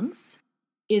lungs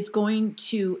is going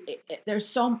to,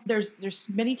 there's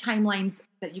many timelines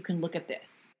that you can look at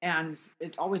this, and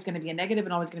it's always going to be a negative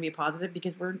and always going to be a positive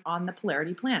because we're on the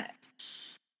polarity planet.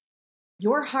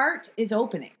 Your heart is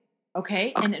opening.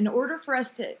 Okay. And in order for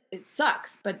us to, it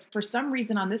sucks, but for some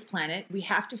reason on this planet, we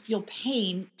have to feel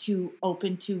pain to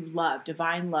open to love,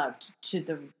 divine love, to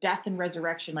the death and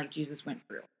resurrection like Jesus went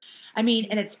through. I mean,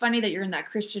 and it's funny that you're in that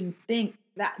Christian thing,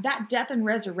 that death and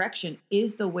resurrection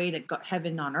is the way to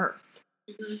heaven on earth.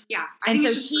 Mm-hmm. Yeah. And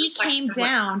so he came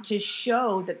down to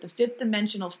show that the fifth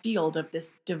dimensional field of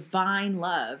this divine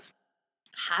love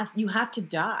you have to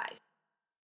die.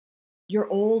 Your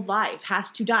old life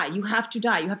has to die. You have to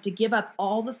die. You have to give up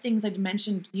all the things I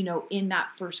mentioned, in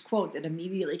that first quote that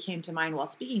immediately came to mind while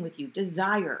speaking with you.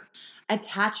 Desire,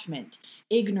 attachment,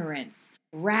 ignorance,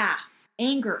 wrath,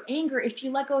 anger. Anger, if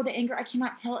you let go of the anger, I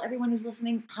cannot tell everyone who's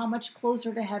listening how much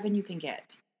closer to heaven you can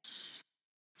get.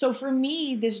 So for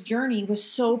me, this journey was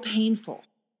so painful.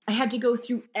 I had to go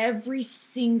through every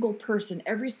single person,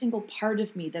 every single part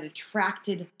of me that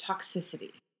attracted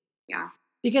toxicity. Yeah.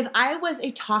 Because I was a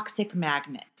toxic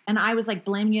magnet and I was like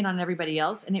blaming it on everybody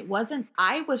else. And it wasn't,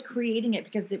 I was creating it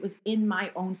because it was in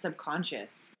my own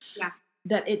subconscious. Yeah.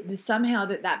 That somehow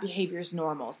that behavior is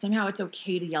normal. Somehow it's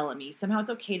okay to yell at me. Somehow it's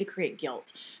okay to create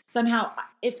guilt. Somehow,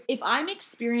 if I'm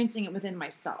experiencing it within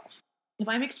myself, if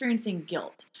I'm experiencing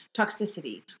guilt,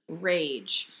 toxicity,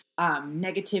 rage,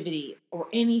 negativity, or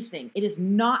anything, it is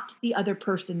not the other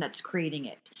person that's creating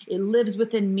it. It lives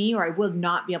within me, or I will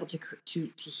not be able to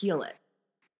heal it.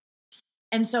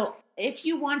 And so if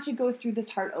you want to go through this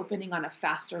heart opening on a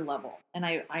faster level, and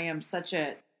I am such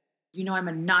a, I'm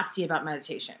a Nazi about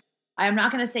meditation. I am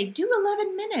not going to say, do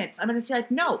 11 minutes. I'm going to say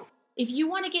like, no, if you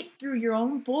want to get through your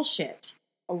own bullshit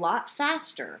a lot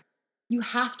faster, you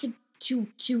have to,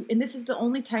 and this is the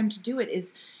only time to do it,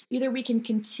 is either we can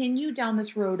continue down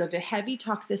this road of a heavy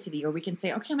toxicity, or we can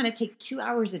say, okay, I'm going to take 2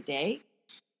 hours a day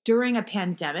during a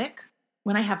pandemic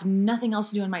when I have nothing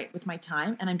else to do with my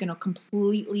time, and I'm going to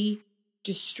completely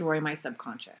destroy my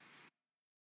subconscious.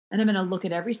 And I'm going to look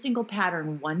at every single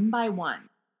pattern one by one,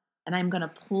 and I'm going to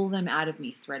pull them out of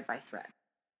me thread by thread.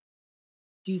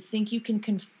 Do you think you can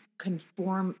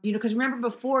conform? Because remember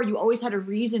before, you always had a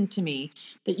reason to me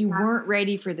that you weren't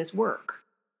ready for this work.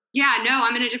 Yeah, no,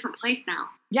 I'm in a different place now.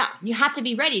 Yeah, you have to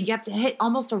be ready. You have to hit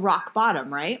almost a rock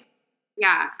bottom, right?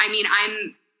 Yeah, I mean,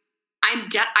 I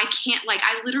can't,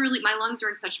 I literally, my lungs are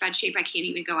in such bad shape, I can't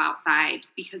even go outside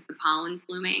because the pollen's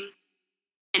blooming.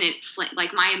 And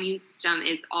my immune system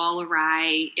is all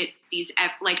awry. It sees,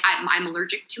 I'm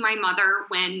allergic to my mother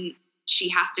when she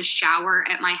has to shower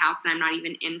at my house and I'm not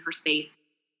even in her space.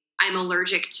 I'm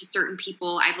allergic to certain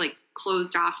people. I've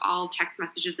closed off all text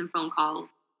messages and phone calls.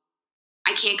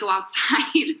 I can't go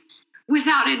outside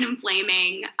without it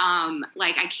inflaming.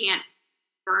 I can't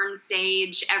burn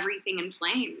sage, everything in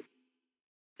flames.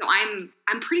 So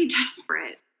I'm pretty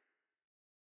desperate.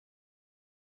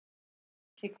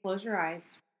 Okay, close your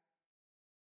eyes.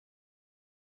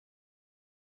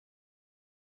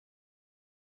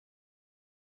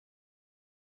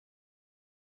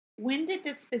 When did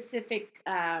this specific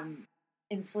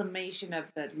inflammation of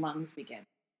the lungs begin?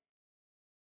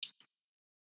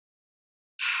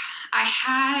 I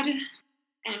had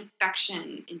an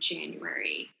infection in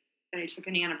January that I took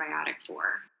an antibiotic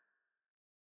for.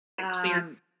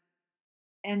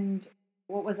 And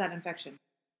what was that infection?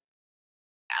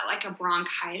 Like a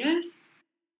bronchitis.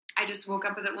 I just woke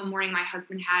up with it one morning. My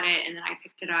husband had it, and then I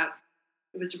picked it up.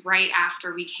 It was right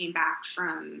after we came back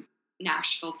from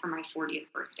Nashville for my 40th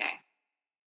birthday.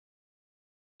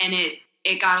 And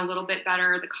it got a little bit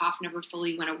better. The cough never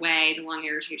fully went away. The lung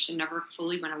irritation never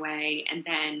fully went away. And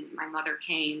then my mother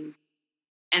came,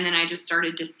 and then I just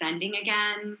started descending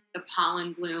again. The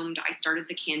pollen bloomed. I started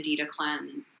the Candida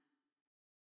cleanse.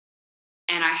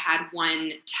 And I had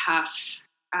one tough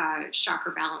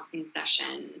chakra balancing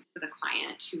session with a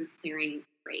client who was clearing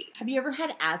great. Have you ever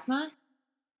had asthma?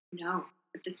 No,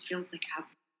 but this feels like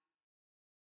asthma.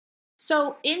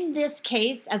 So in this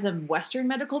case, as a Western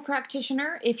medical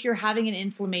practitioner, if you're having an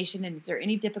inflammation, and is there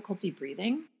any difficulty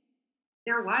breathing?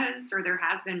 There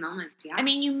has been moments, yeah. I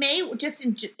mean, you may just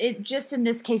in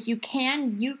this case, you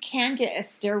can get a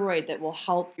steroid that will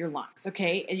help your lungs,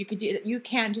 okay? And you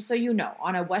can, just so you know,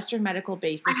 on a Western medical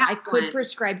basis, I could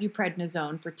prescribe you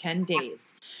prednisone for 10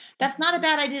 days. That's not a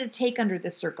bad idea to take under the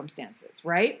circumstances,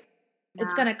 right? Yeah.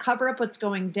 It's going to cover up what's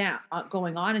going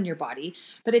on in your body.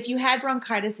 But if you had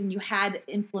bronchitis and you had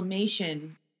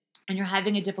inflammation and you're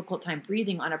having a difficult time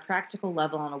breathing on a practical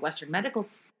level, on a Western medical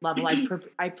level,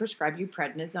 I prescribe you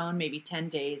prednisone, maybe 10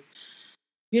 days.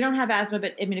 You don't have asthma,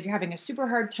 but I mean, if you're having a super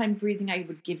hard time breathing, I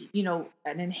would give you,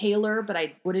 an inhaler, but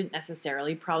I wouldn't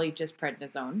necessarily, probably just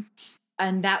prednisone.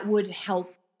 And that would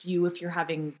help you if you're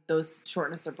having those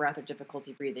shortness of breath or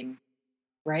difficulty breathing,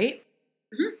 right?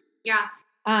 Mm-hmm. Yeah.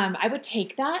 I would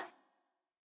take that.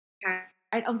 Okay.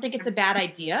 I don't think it's a bad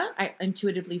idea. I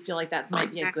intuitively feel like that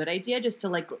might be a good idea, just to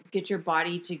like get your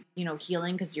body to,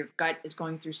 healing, because your gut is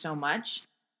going through so much.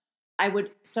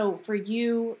 So for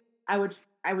you, I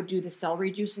would do the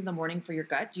celery juice in the morning for your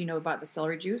gut. Do you know about the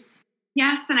celery juice?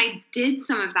 Yes, and I did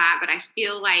some of that, but I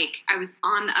feel like I was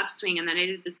on the upswing, and then I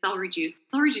did the celery juice.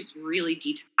 Celery juice really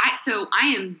So I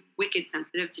am wicked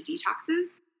sensitive to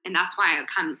detoxes, and that's why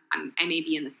I may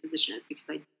be in this position, is because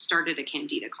I started a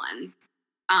candida cleanse.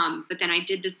 But then I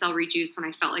did the celery juice when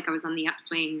I felt like I was on the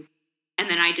upswing, and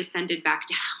then I descended back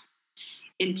down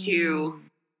into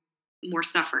more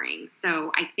suffering.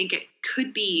 So I think it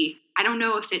could be, I don't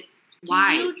know if it's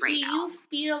wise right now. Do you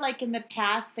feel like in the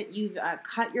past that you've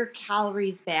cut your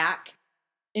calories back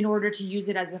in order to use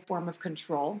it as a form of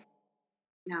control?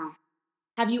 No.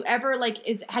 Have you ever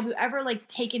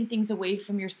taken things away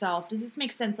from yourself? Does this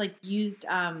make sense? Like used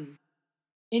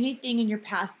anything in your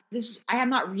past? I am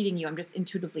not reading you. I'm just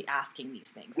intuitively asking these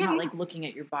things. I'm not like looking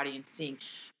at your body and seeing.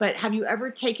 But have you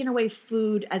ever taken away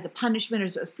food as a punishment, or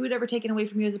was food ever taken away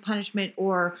from you as a punishment?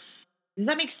 Or does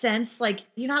that make sense? Like,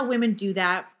 you know how women do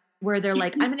that, where they're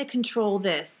like, I'm going to control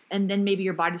this, and then maybe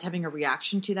your body's having a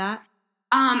reaction to that?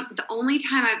 The only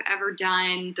time I've ever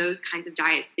done those kinds of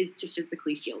diets is to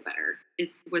physically feel better.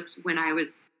 Was when I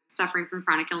was suffering from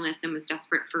chronic illness and was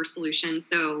desperate for solutions.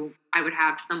 So I would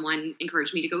have someone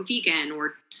encourage me to go vegan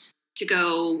or to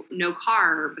go no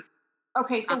carb.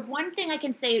 Okay, so one thing I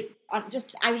can say, I was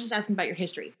just asking about your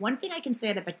history. One thing I can say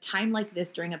at a time like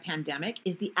this during a pandemic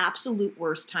is the absolute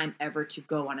worst time ever to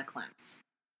go on a cleanse.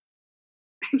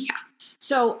 Yeah.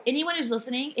 So anyone who's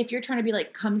listening, if you're trying to be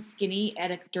like come skinny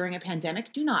during a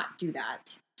pandemic, do not do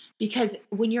that. Because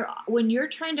when you're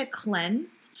trying to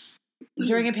cleanse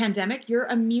during a pandemic, your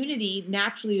immunity,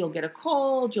 naturally you'll get a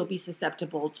cold, you'll be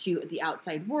susceptible to the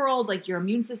outside world, like your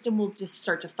immune system will just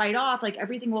start to fight off, like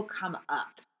everything will come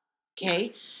up,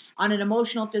 okay, on an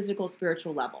emotional, physical,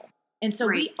 spiritual level. And so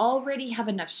we already have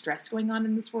enough stress going on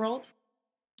in this world.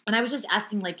 And I was just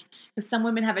asking, like, because some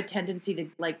women have a tendency to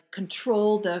like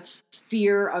control the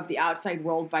fear of the outside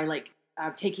world by like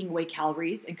taking away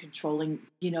calories and controlling,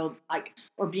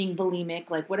 or being bulimic,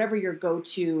 like whatever your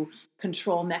go-to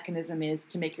control mechanism is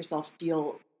to make yourself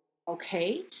feel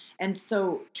okay. And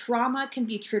so trauma can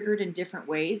be triggered in different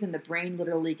ways, and the brain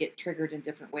literally get triggered in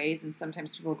different ways. And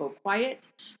sometimes people go quiet.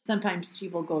 Sometimes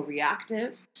people go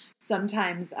reactive.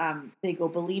 Sometimes they go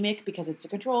bulimic because it's a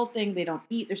control thing. They don't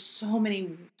eat. There's so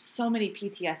many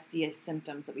PTSD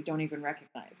symptoms that we don't even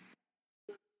recognize.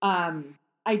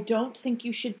 I don't think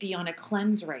you should be on a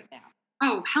cleanse right now.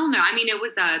 Oh, hell no. I mean, it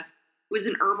was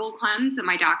an herbal cleanse that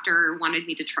my doctor wanted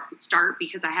me to start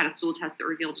because I had a stool test that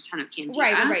revealed a ton of candida.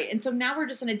 Right. And so now we're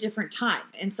just in a different time.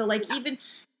 And so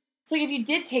if you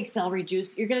did take celery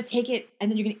juice, you're going to take it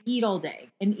and then you're going to eat all day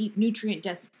and eat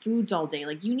nutrient-dense foods all day.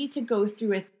 Like you need to go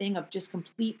through a thing of just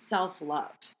complete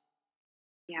self-love.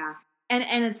 Yeah.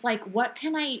 And it's like, what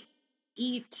can I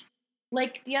eat?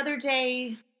 Like the other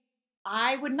day,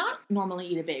 I would not normally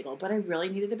eat a bagel, but I really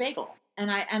needed a bagel. And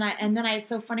then it's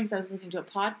so funny because I was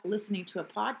listening to a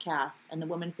podcast, and the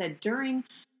woman said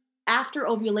after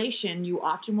ovulation, you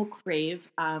often will crave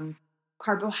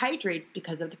carbohydrates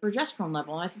because of the progesterone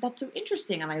level. And I said, that's so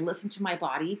interesting. And I listened to my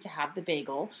body to have the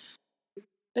bagel.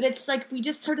 But it's like we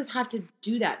just sort of have to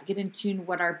do that, get in tune with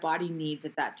what our body needs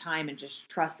at that time, and just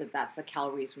trust that that's the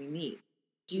calories we need.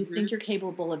 Do you think you're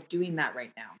capable of doing that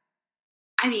right now?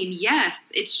 I mean, yes,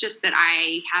 it's just that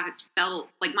I haven't felt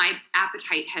like my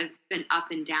appetite has been up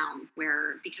and down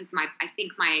because I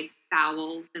think my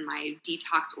bowels and my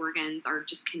detox organs are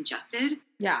just congested.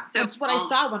 Yeah. So that's what I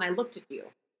saw when I looked at you.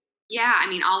 Yeah. I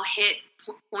mean, I'll hit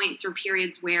points or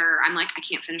periods where I'm like, I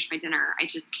can't finish my dinner. I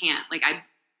just can't. Like I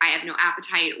have no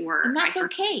appetite and that's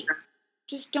okay.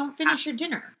 Just don't finish your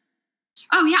dinner.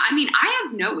 Oh yeah. I mean, I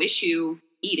have no issue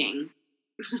eating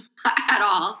at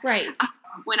all. Right.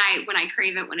 When I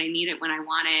crave it, when I need it, when I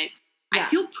want it, yeah. I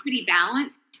feel pretty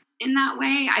balanced in that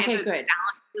way. I have a good. balanced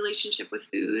relationship with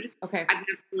food. Okay. I've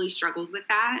never really struggled with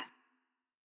that.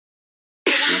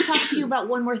 So I want to talk to you about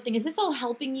one more thing. Is this all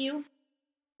helping you?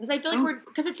 Because I feel like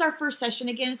because it's our first session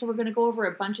again, so we're going to go over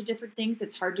a bunch of different things.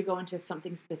 It's hard to go into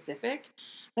something specific,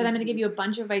 but I'm going to give you a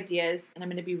bunch of ideas, and I'm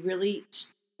going to be really,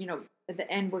 at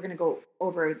the end, we're going to go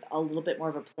over a little bit more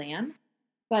of a plan.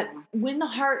 But when the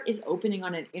heart is opening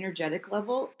on an energetic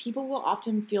level, people will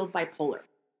often feel bipolar.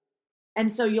 And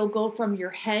so you'll go from your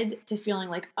head to feeling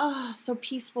like, oh, so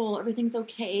peaceful, everything's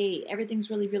okay, everything's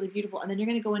really, really beautiful. And then you're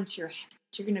going to go into your head.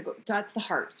 That's the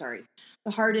heart, sorry.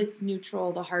 The heart is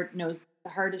neutral. The heart knows,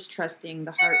 the heart is trusting.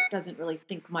 The heart doesn't really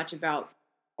think much about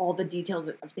all the details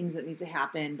of things that need to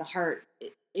happen. The heart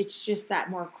it's just that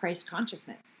more Christ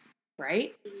consciousness,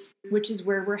 right? Which is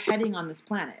where we're heading on this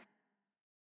planet.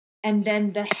 And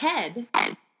then the head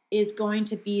is going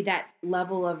to be that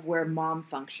level of where mom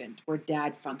functioned, where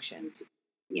dad functioned.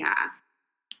 Yeah.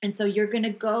 And so you're going to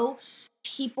go,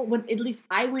 at least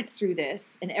I went through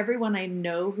this, and everyone I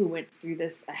know who went through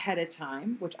this ahead of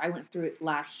time, which I went through it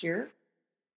last year.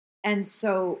 And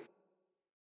so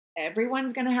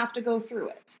everyone's going to have to go through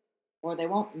it, or they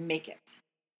won't make it.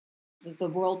 Because the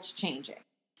world's changing.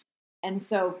 And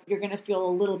so you're going to feel a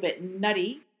little bit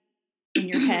nutty in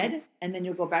your head, and then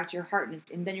you'll go back to your heart,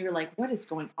 and then you're like, what is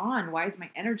going on? Why is my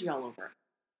energy all over?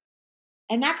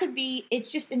 And that could be, it's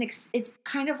just it's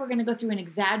kind of, we're going to go through an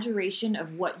exaggeration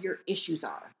of what your issues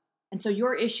are. And so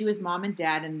your issue is mom and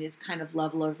dad and this kind of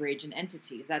level of rage and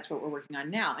entities. That's what we're working on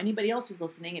now. Anybody else who's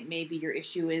listening, it may be your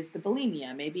issue is the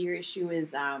bulimia. Maybe your issue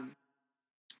is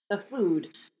the food,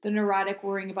 the neurotic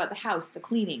worrying about the house, the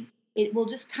cleaning. It will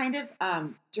just kind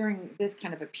of, during this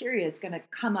kind of a period, it's going to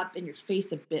come up in your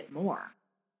face a bit more.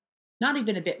 Not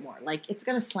even a bit more. Like, it's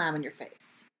going to slam in your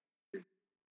face.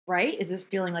 Right? Is this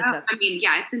feeling like that? I mean,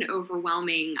 yeah, it's an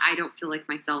overwhelming, I don't feel like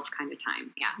myself kind of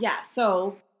time. Yeah. Yeah.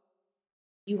 So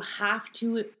you have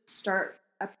to start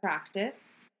a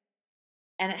practice,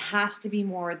 and it has to be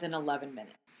more than 11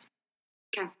 minutes.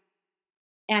 Okay.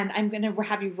 And I'm going to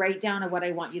have you write down what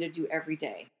I want you to do every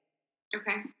day.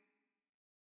 Okay.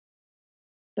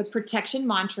 The protection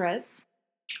mantras.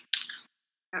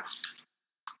 Oh.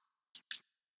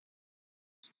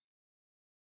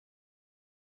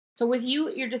 So with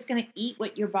you, you're just going to eat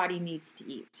what your body needs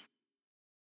to eat.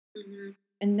 Mm-hmm.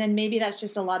 And then maybe that's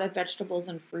just a lot of vegetables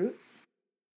and fruits.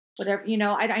 Whatever,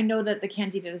 I know that the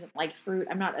Candida doesn't like fruit.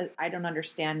 I don't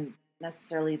understand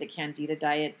necessarily the Candida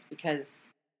diets because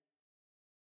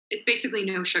it's basically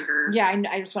no sugar. Yeah, I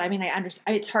understand.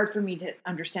 It's hard for me to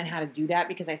understand how to do that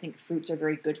because I think fruits are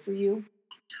very good for you.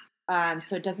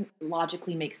 So it doesn't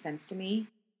logically make sense to me.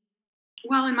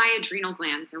 Well, and my adrenal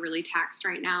glands are really taxed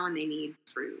right now, and they need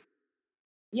fruit.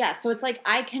 Yeah, so it's like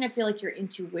I kind of feel like your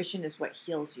intuition is what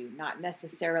heals you, not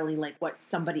necessarily like what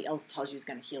somebody else tells you is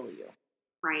going to heal you.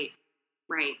 Right.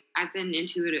 I've been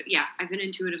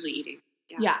intuitively eating.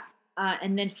 Yeah.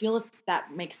 And then feel if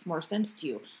that makes more sense to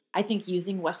you. I think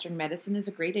using Western medicine is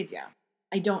a great idea.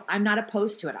 I'm not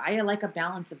opposed to it. I like a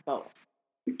balance of both,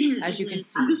 as you can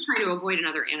see. I'm just trying to avoid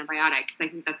another antibiotic because I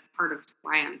think that's part of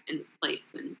why I'm in this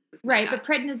place. Right, but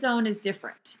prednisone is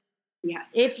different.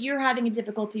 Yes. If you're having a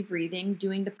difficulty breathing,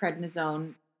 doing the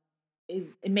prednisone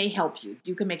it may help you.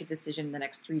 You can make a decision in the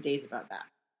next 3 days about that.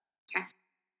 Okay.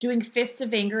 Doing fists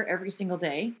of anger every single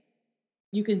day.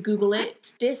 You can Google it.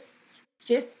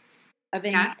 Fists of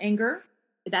anger.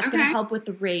 That's going to help with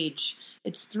the rage.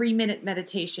 It's 3-minute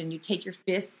meditation. You take your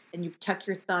fists and you tuck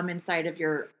your thumb inside of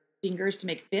your fingers to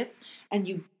make fists, and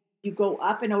you go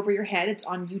up and over your head. It's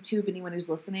on YouTube, anyone who's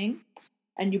listening.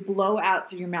 And you blow out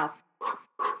through your mouth.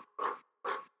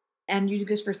 And you do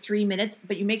this for 3 minutes,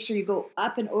 but you make sure you go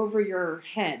up and over your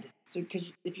head. So,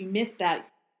 because if you miss that,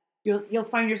 you'll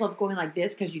find yourself going like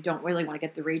this because you don't really want to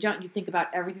get the rage out, and you think about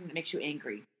everything that makes you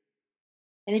angry.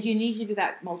 And if you need to do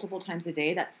that multiple times a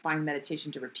day, that's fine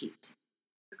meditation to repeat.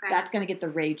 Okay. That's going to get the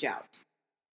rage out.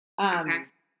 Okay.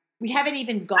 We haven't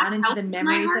even gone into the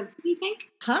memories of. Do you think?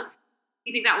 Huh?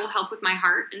 You think that will help with my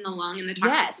heart and the lung and the toxicity?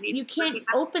 Yes, you can't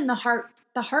open the heart.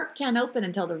 The heart can't open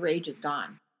until the rage is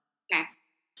gone. Okay.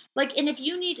 Like, and if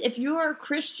you're a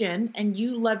Christian and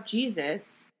you love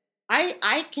Jesus,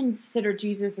 I consider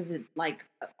Jesus as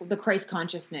the Christ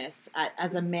consciousness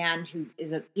as a man who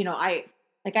is I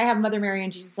have Mother Mary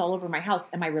and Jesus all over my house.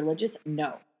 Am I religious?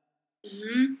 No.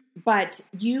 Mm-hmm. But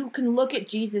you can look at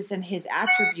Jesus and his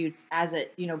attributes as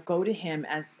go to him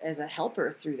as a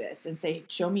helper through this and say,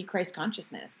 show me Christ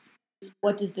consciousness.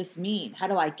 What does this mean? How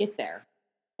do I get there?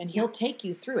 And he'll take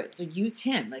you through it. So use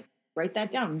him, write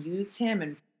that down, use him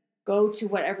and go to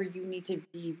whatever you need to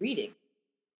be reading.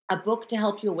 A book to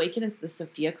help you awaken is the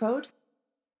Sophia Code.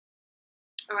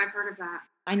 Oh, I've heard of that.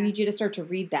 I need you to start to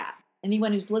read that.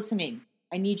 Anyone who's listening,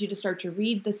 I need you to start to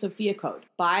read the Sophia Code.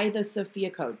 Buy the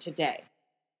Sophia Code today.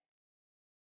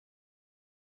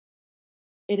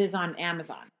 It is on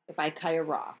Amazon by Kaya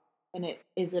Ra. And it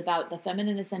is about the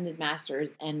feminine ascended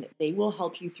masters, and they will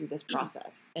help you through this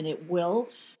process. And it will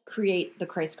create the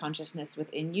Christ consciousness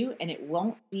within you, and it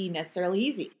won't be necessarily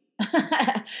easy.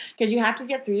 Because you have to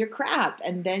get through your crap,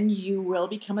 and then you will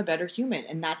become a better human.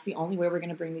 And that's the only way we're going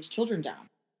to bring these children down.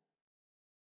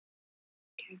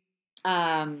 Okay.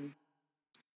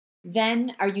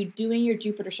 Then, are you doing your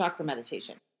Jupiter chakra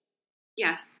meditation?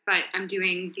 Yes, but I'm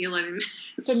doing the 11 minutes.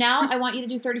 So now I want you to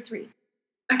do 33.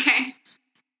 Okay.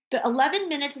 The 11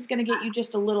 minutes is going to get you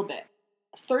just a little bit.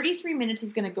 33 minutes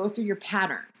is going to go through your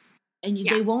patterns, and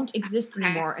Yeah. they won't exist Okay.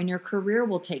 anymore, and your career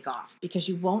will take off because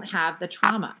you won't have the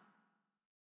trauma.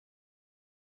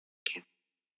 Okay.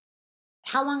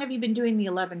 How long have you been doing the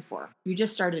 11 for? You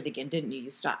just started again, didn't you?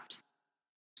 You stopped.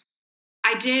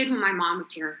 I did when my mom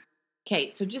was here.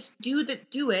 Okay, so just do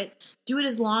it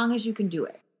as long as you can do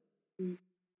it. Mm.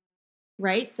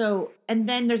 Right? So, and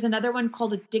then there's another one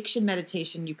called addiction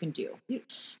meditation you can do.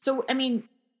 So, I mean,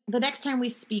 the next time we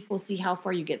speak, we'll see how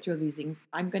far you get through these things.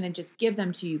 I'm going to just give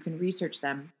them to you. You can research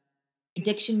them.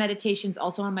 Addiction meditation's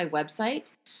also on my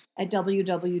website at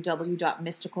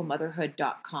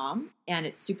www.mysticalmotherhood.com. And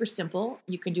it's super simple.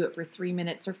 You can do it for 3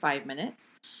 minutes or 5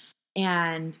 minutes.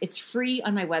 And it's free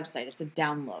on my website. It's a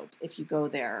download if you go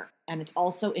there. And it's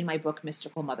also in my book,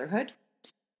 Mystical Motherhood.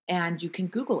 And you can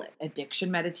Google it,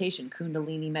 addiction meditation,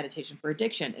 Kundalini meditation for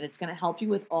addiction. And it's going to help you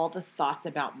with all the thoughts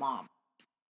about mom,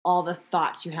 all the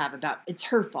thoughts you have about it's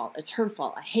her fault. It's her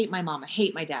fault. I hate my mom. I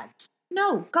hate my dad.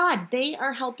 No, God, they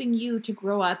are helping you to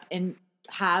grow up and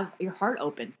have your heart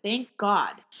open. Thank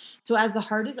God. So as the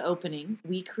heart is opening,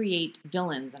 we create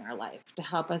villains in our life to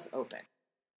help us open.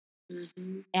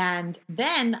 Mm-hmm. And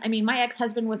then, I mean, my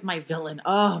ex-husband was my villain.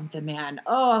 Oh, the man.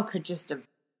 Oh, could just have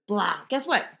blah. Guess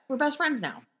what? We're best friends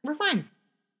now. We're fine.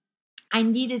 I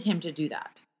needed him to do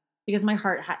that because my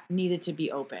heart needed to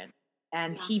be open.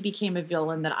 And Yeah. he became a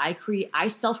villain that I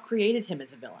self-created him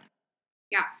as a villain.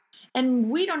 Yeah. And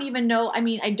we don't even know. I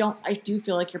mean, I do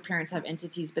feel like your parents have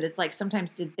entities, but it's like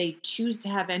sometimes did they choose to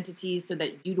have entities so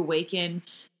that you'd awaken?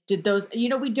 Did those,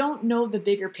 we don't know the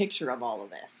bigger picture of all of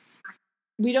this.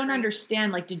 We don't Right.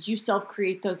 understand, like, did you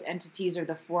self-create those entities or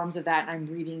the forms of that? And I'm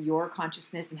reading your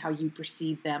consciousness and how you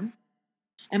perceive them.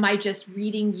 Am I just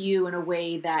reading you in a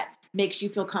way that makes you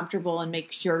feel comfortable and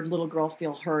makes your little girl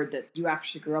feel heard that you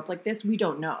actually grew up like this? We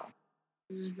don't know.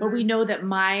 Mm-hmm. But we know that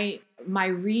my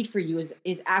read for you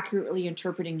is accurately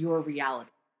interpreting your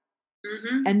reality.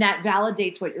 Mm-hmm. And that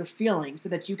validates what you're feeling so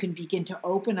that you can begin to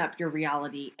open up your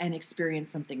reality and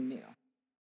experience something new.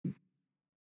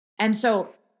 And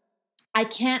so I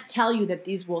can't tell you that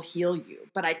these will heal you,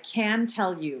 but I can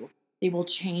tell you they will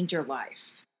change your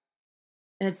life.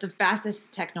 And it's the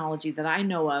fastest technology that I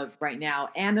know of right now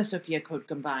and the Sophia Code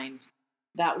combined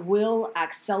that will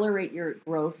accelerate your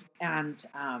growth and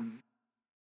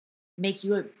make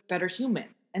you a better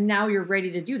human. And now you're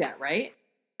ready to do that, right?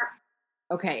 Sure.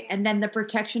 Okay. And then the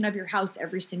protection of your house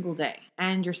every single day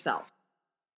and yourself.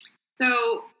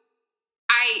 So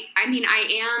I mean, I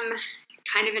am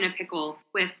kind of in a pickle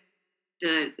with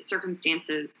the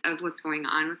circumstances of what's going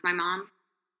on with my mom.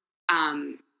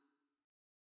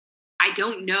 I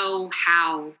don't know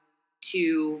how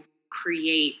to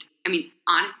create. I mean,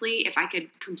 honestly, if I could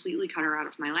completely cut her out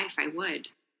of my life, I would.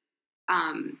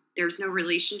 There's no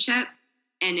relationship,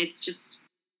 and it just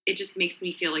makes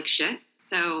me feel like shit.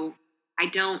 So I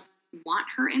don't want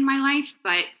her in my life,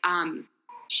 but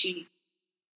she's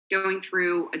going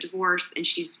through a divorce and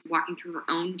she's walking through her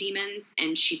own demons,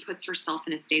 and she puts herself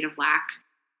in a state of lack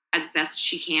as best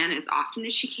she can, as often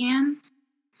as she can.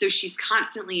 So she's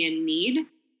constantly in need.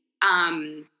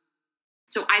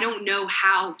 So I don't know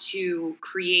how to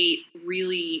create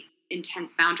really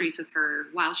intense boundaries with her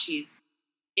while she's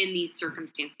in these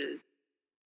circumstances.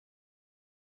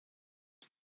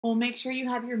 Well, make sure you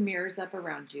have your mirrors up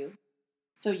around you.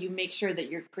 So you make sure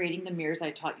that you're creating the mirrors.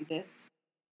 I taught you this.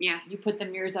 Yes. You put the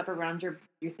mirrors up around your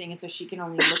thing, and so she can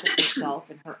only look at herself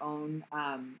and her own.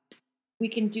 We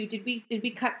can do. Did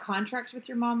we cut contracts with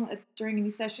your mom during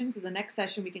any sessions? In the next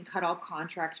session, we can cut all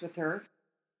contracts with her.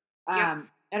 Yep.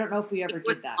 I don't know if we ever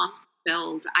did that.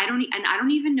 Build. I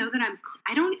don't even know that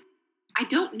I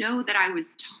don't know that I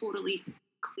was totally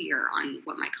clear on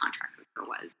what my contract with her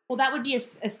was. Well, that would be a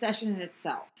session in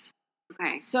itself.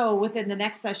 Okay. So within the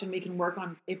next session, we can work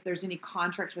on if there's any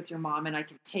contracts with your mom, and I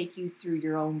can take you through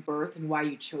your own birth and why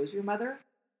you chose your mother.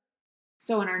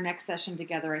 So in our next session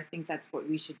together, I think that's what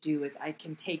we should do is I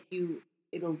can take you,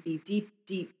 it'll be deep,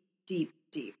 deep, deep,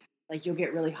 deep. Like you'll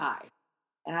get really high.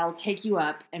 And I'll take you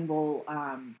up and we'll,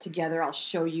 together, I'll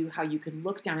show you how you can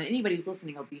look down. And anybody who's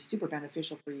listening, it'll be super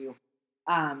beneficial for you.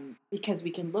 Because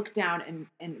we can look down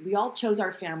and we all chose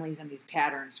our families and these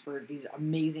patterns for these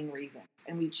amazing reasons.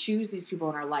 And we choose these people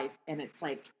in our life. And it's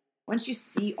like, once you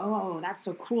see, oh, that's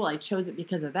so cool. I chose it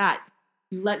because of that.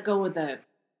 You let go of the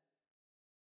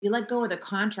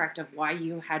contract of why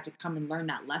you had to come and learn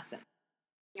that lesson.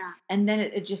 Yeah. And then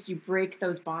it just, you break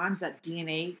those bonds, that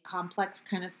DNA complex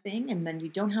kind of thing. And then you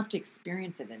don't have to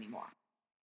experience it anymore.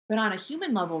 But on a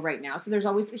human level right now, so there's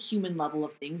always the human level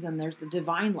of things and there's the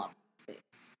divine level of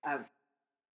things.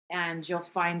 And you'll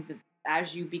find that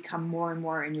as you become more and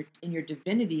more in your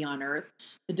divinity on earth,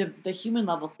 the human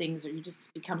level things you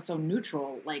just become so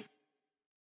neutral, like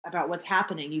about what's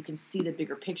happening. You can see the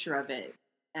bigger picture of it,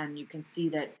 and you can see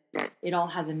that it all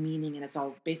has a meaning, and it's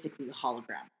all basically a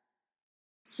hologram.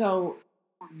 So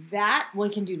that we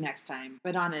can do next time.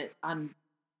 But on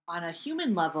a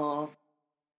human level,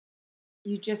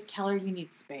 you just tell her you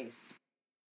need space,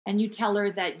 and you tell her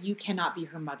that you cannot be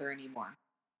her mother anymore.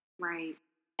 Right.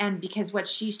 And because what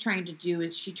she's trying to do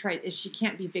is she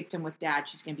can't be victim with dad,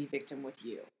 she's going to be victim with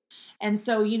you. And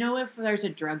so, if there's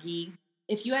a druggie,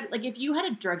 if you had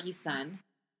a druggie son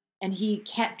and he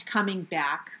kept coming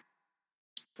back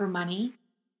for money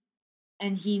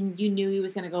and you knew he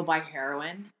was going to go buy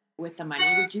heroin with the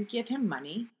money, would you give him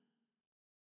money?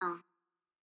 Oh.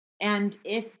 And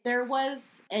if there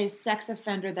was a sex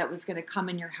offender that was going to come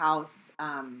in your house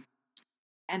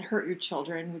and hurt your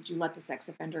children, would you let the sex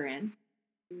offender in?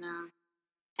 No.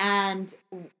 And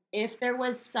if there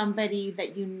was somebody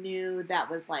that you knew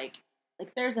that was like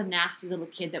there's a nasty little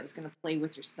kid that was going to play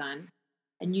with your son,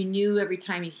 and you knew every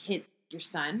time he hit your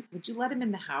son, would you let him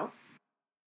in the house?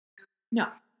 No.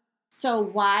 So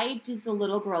why does the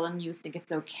little girl in you think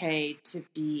it's okay to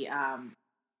be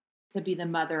the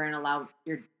mother and allow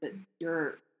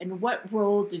your and what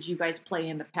role did you guys play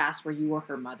in the past where you were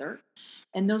her mother?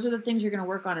 And those are the things you're going to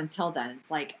work on until then.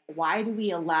 It's like, why do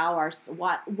we allow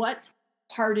what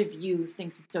part of you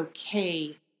thinks it's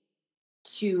okay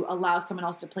to allow someone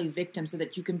else to play victim so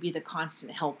that you can be the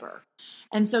constant helper?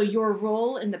 And so your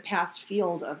role in the past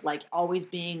field of like always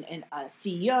being a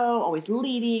CEO, always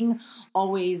leading,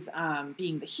 always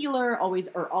being the healer,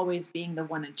 always being the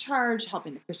one in charge,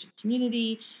 helping the Christian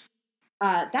community,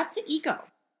 that's the ego.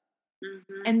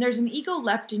 Mm-hmm. And there's an ego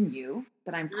left in you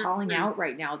that I'm calling out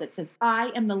right now that says,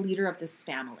 I am the leader of this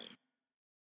family.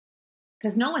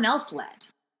 Because no one else led.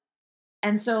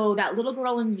 And so that little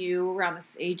girl in you around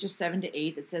the age of 7 to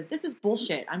 8 that says, this is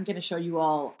bullshit. I'm going to show you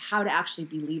all how to actually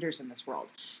be leaders in this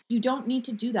world. You don't need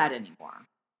to do that anymore.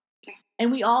 Okay.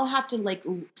 And we all have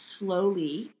to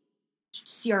slowly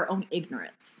see our own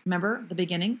ignorance. Remember the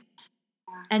beginning?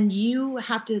 Yeah. And you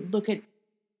have to look at,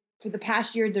 for the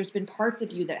past year, there's been parts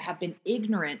of you that have been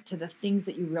ignorant to the things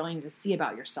that you really need to see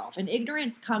about yourself. And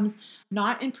ignorance comes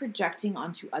not in projecting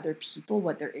onto other people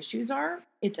what their issues are.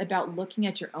 It's about looking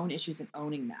at your own issues and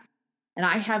owning them. And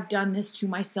I have done this to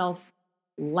myself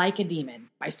like a demon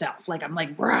myself. Like I'm like,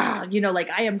 rah,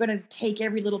 I am going to take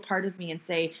every little part of me and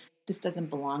say, this doesn't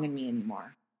belong in me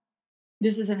anymore.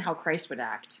 This isn't how Christ would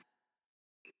act.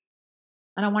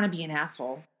 I don't want to be an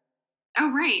asshole.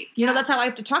 Oh, right. That's how I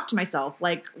have to talk to myself.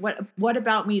 Like, what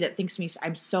about me that thinks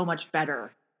I'm so much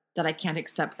better that I can't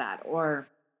accept that? Or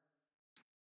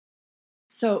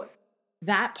so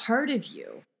that part of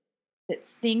you that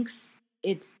thinks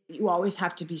you always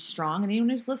have to be strong, and anyone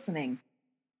who's listening,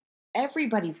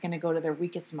 everybody's going to go to their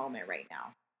weakest moment right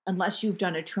now, unless you've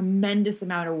done a tremendous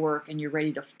amount of work and you're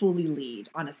ready to fully lead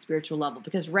on a spiritual level.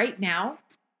 Because right now,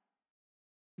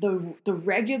 the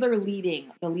regular leading,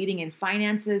 the leading in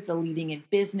finances, the leading in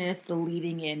business, the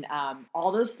leading in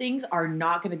all those things are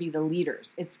not going to be the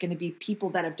leaders. It's going to be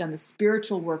people that have done the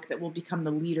spiritual work that will become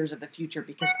the leaders of the future,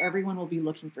 because everyone will be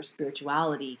looking for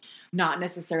spirituality, not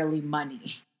necessarily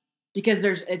money, because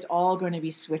it's all going to be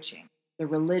switching the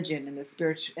religion and the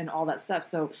spiritual and all that stuff.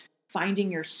 So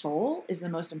finding your soul is the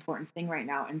most important thing right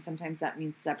now. And sometimes that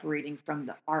means separating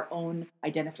from our own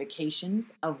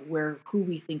identifications of who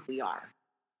we think we are.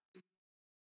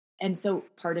 And so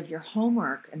part of your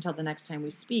homework until the next time we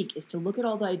speak is to look at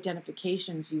all the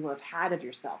identifications you have had of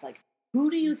yourself. Like, who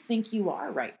do you think you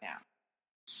are right now?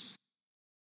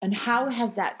 And how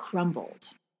has that crumbled?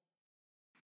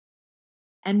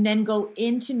 And then go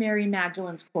into Mary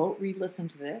Magdalene's quote, re-listen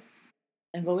to this,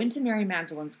 and go into Mary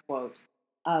Magdalene's quote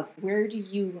of where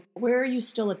are you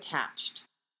still attached?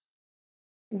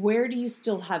 Where do you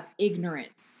still have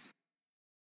ignorance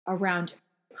around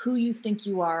who you think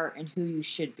you are and who you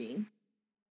should be?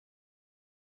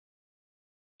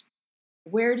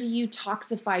 Where do you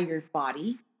toxify your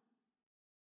body?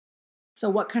 So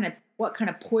what kind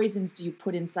of poisons do you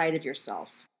put inside of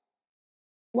yourself?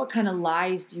 What kind of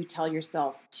lies do you tell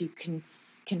yourself to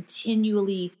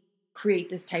continually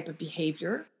create this type of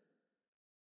behavior?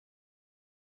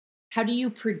 How do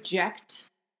you project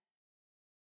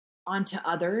onto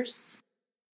others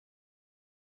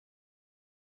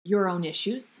your own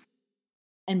issues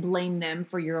and blame them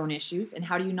for your own issues? And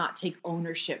how do you not take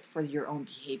ownership for your own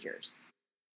behaviors?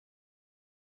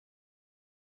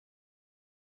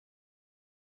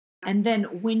 And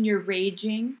then when you're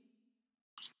raging,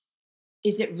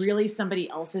 is it really somebody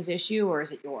else's issue or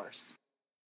is it yours?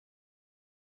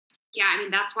 Yeah, I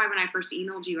mean, that's why when I first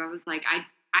emailed you, I was like,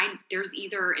 there's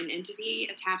either an entity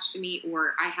attached to me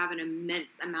or I have an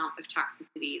immense amount of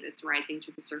toxicity that's rising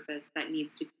to the surface that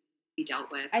needs to be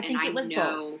dealt with. I think it was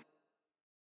both.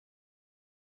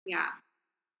 Yeah.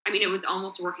 I mean, it was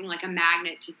almost working like a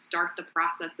magnet to start the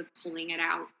process of pulling it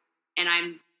out. And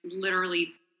I'm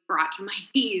literally brought to my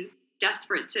knees,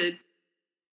 desperate to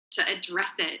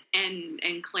address it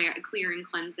and clear and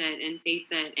cleanse it and face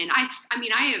it. And I've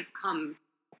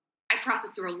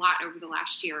processed through a lot over the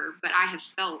last year, but I have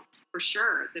felt for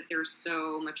sure that there's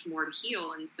so much more to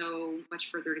heal and so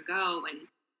much further to go. And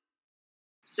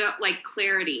so, like,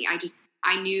 clarity,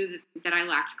 I knew that I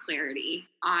lacked clarity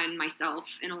on myself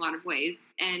in a lot of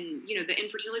ways. And, you know, the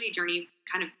infertility journey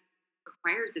kind of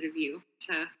requires it of you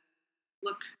to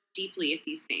look deeply at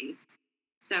these things.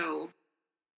 So,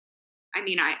 I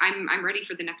mean, I'm ready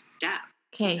for the next step.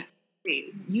 Okay.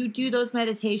 You do those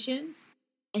meditations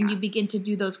and you begin to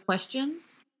do those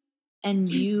questions,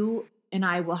 and you and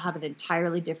I will have an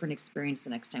entirely different experience the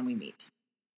next time we meet.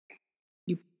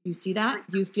 You see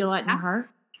that? Do you feel that in your heart?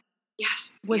 Yes.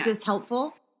 Was this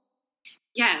helpful?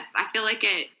 Yes. I feel like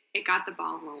it got the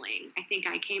ball rolling. I think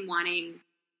I came wanting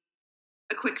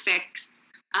a quick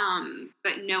fix,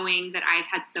 but knowing that I've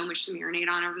had so much to marinate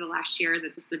on over the last year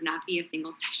that this would not be a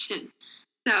single session.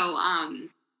 So I'm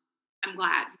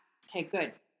glad. Okay,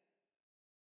 good.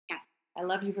 Yeah. I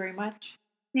love you very much.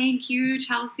 Thank you,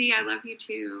 Chelsea. I love you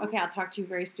too. Okay, I'll talk to you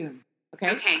very soon.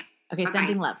 Okay? Okay. Okay, Bye-bye.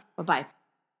 sending love. Bye-bye.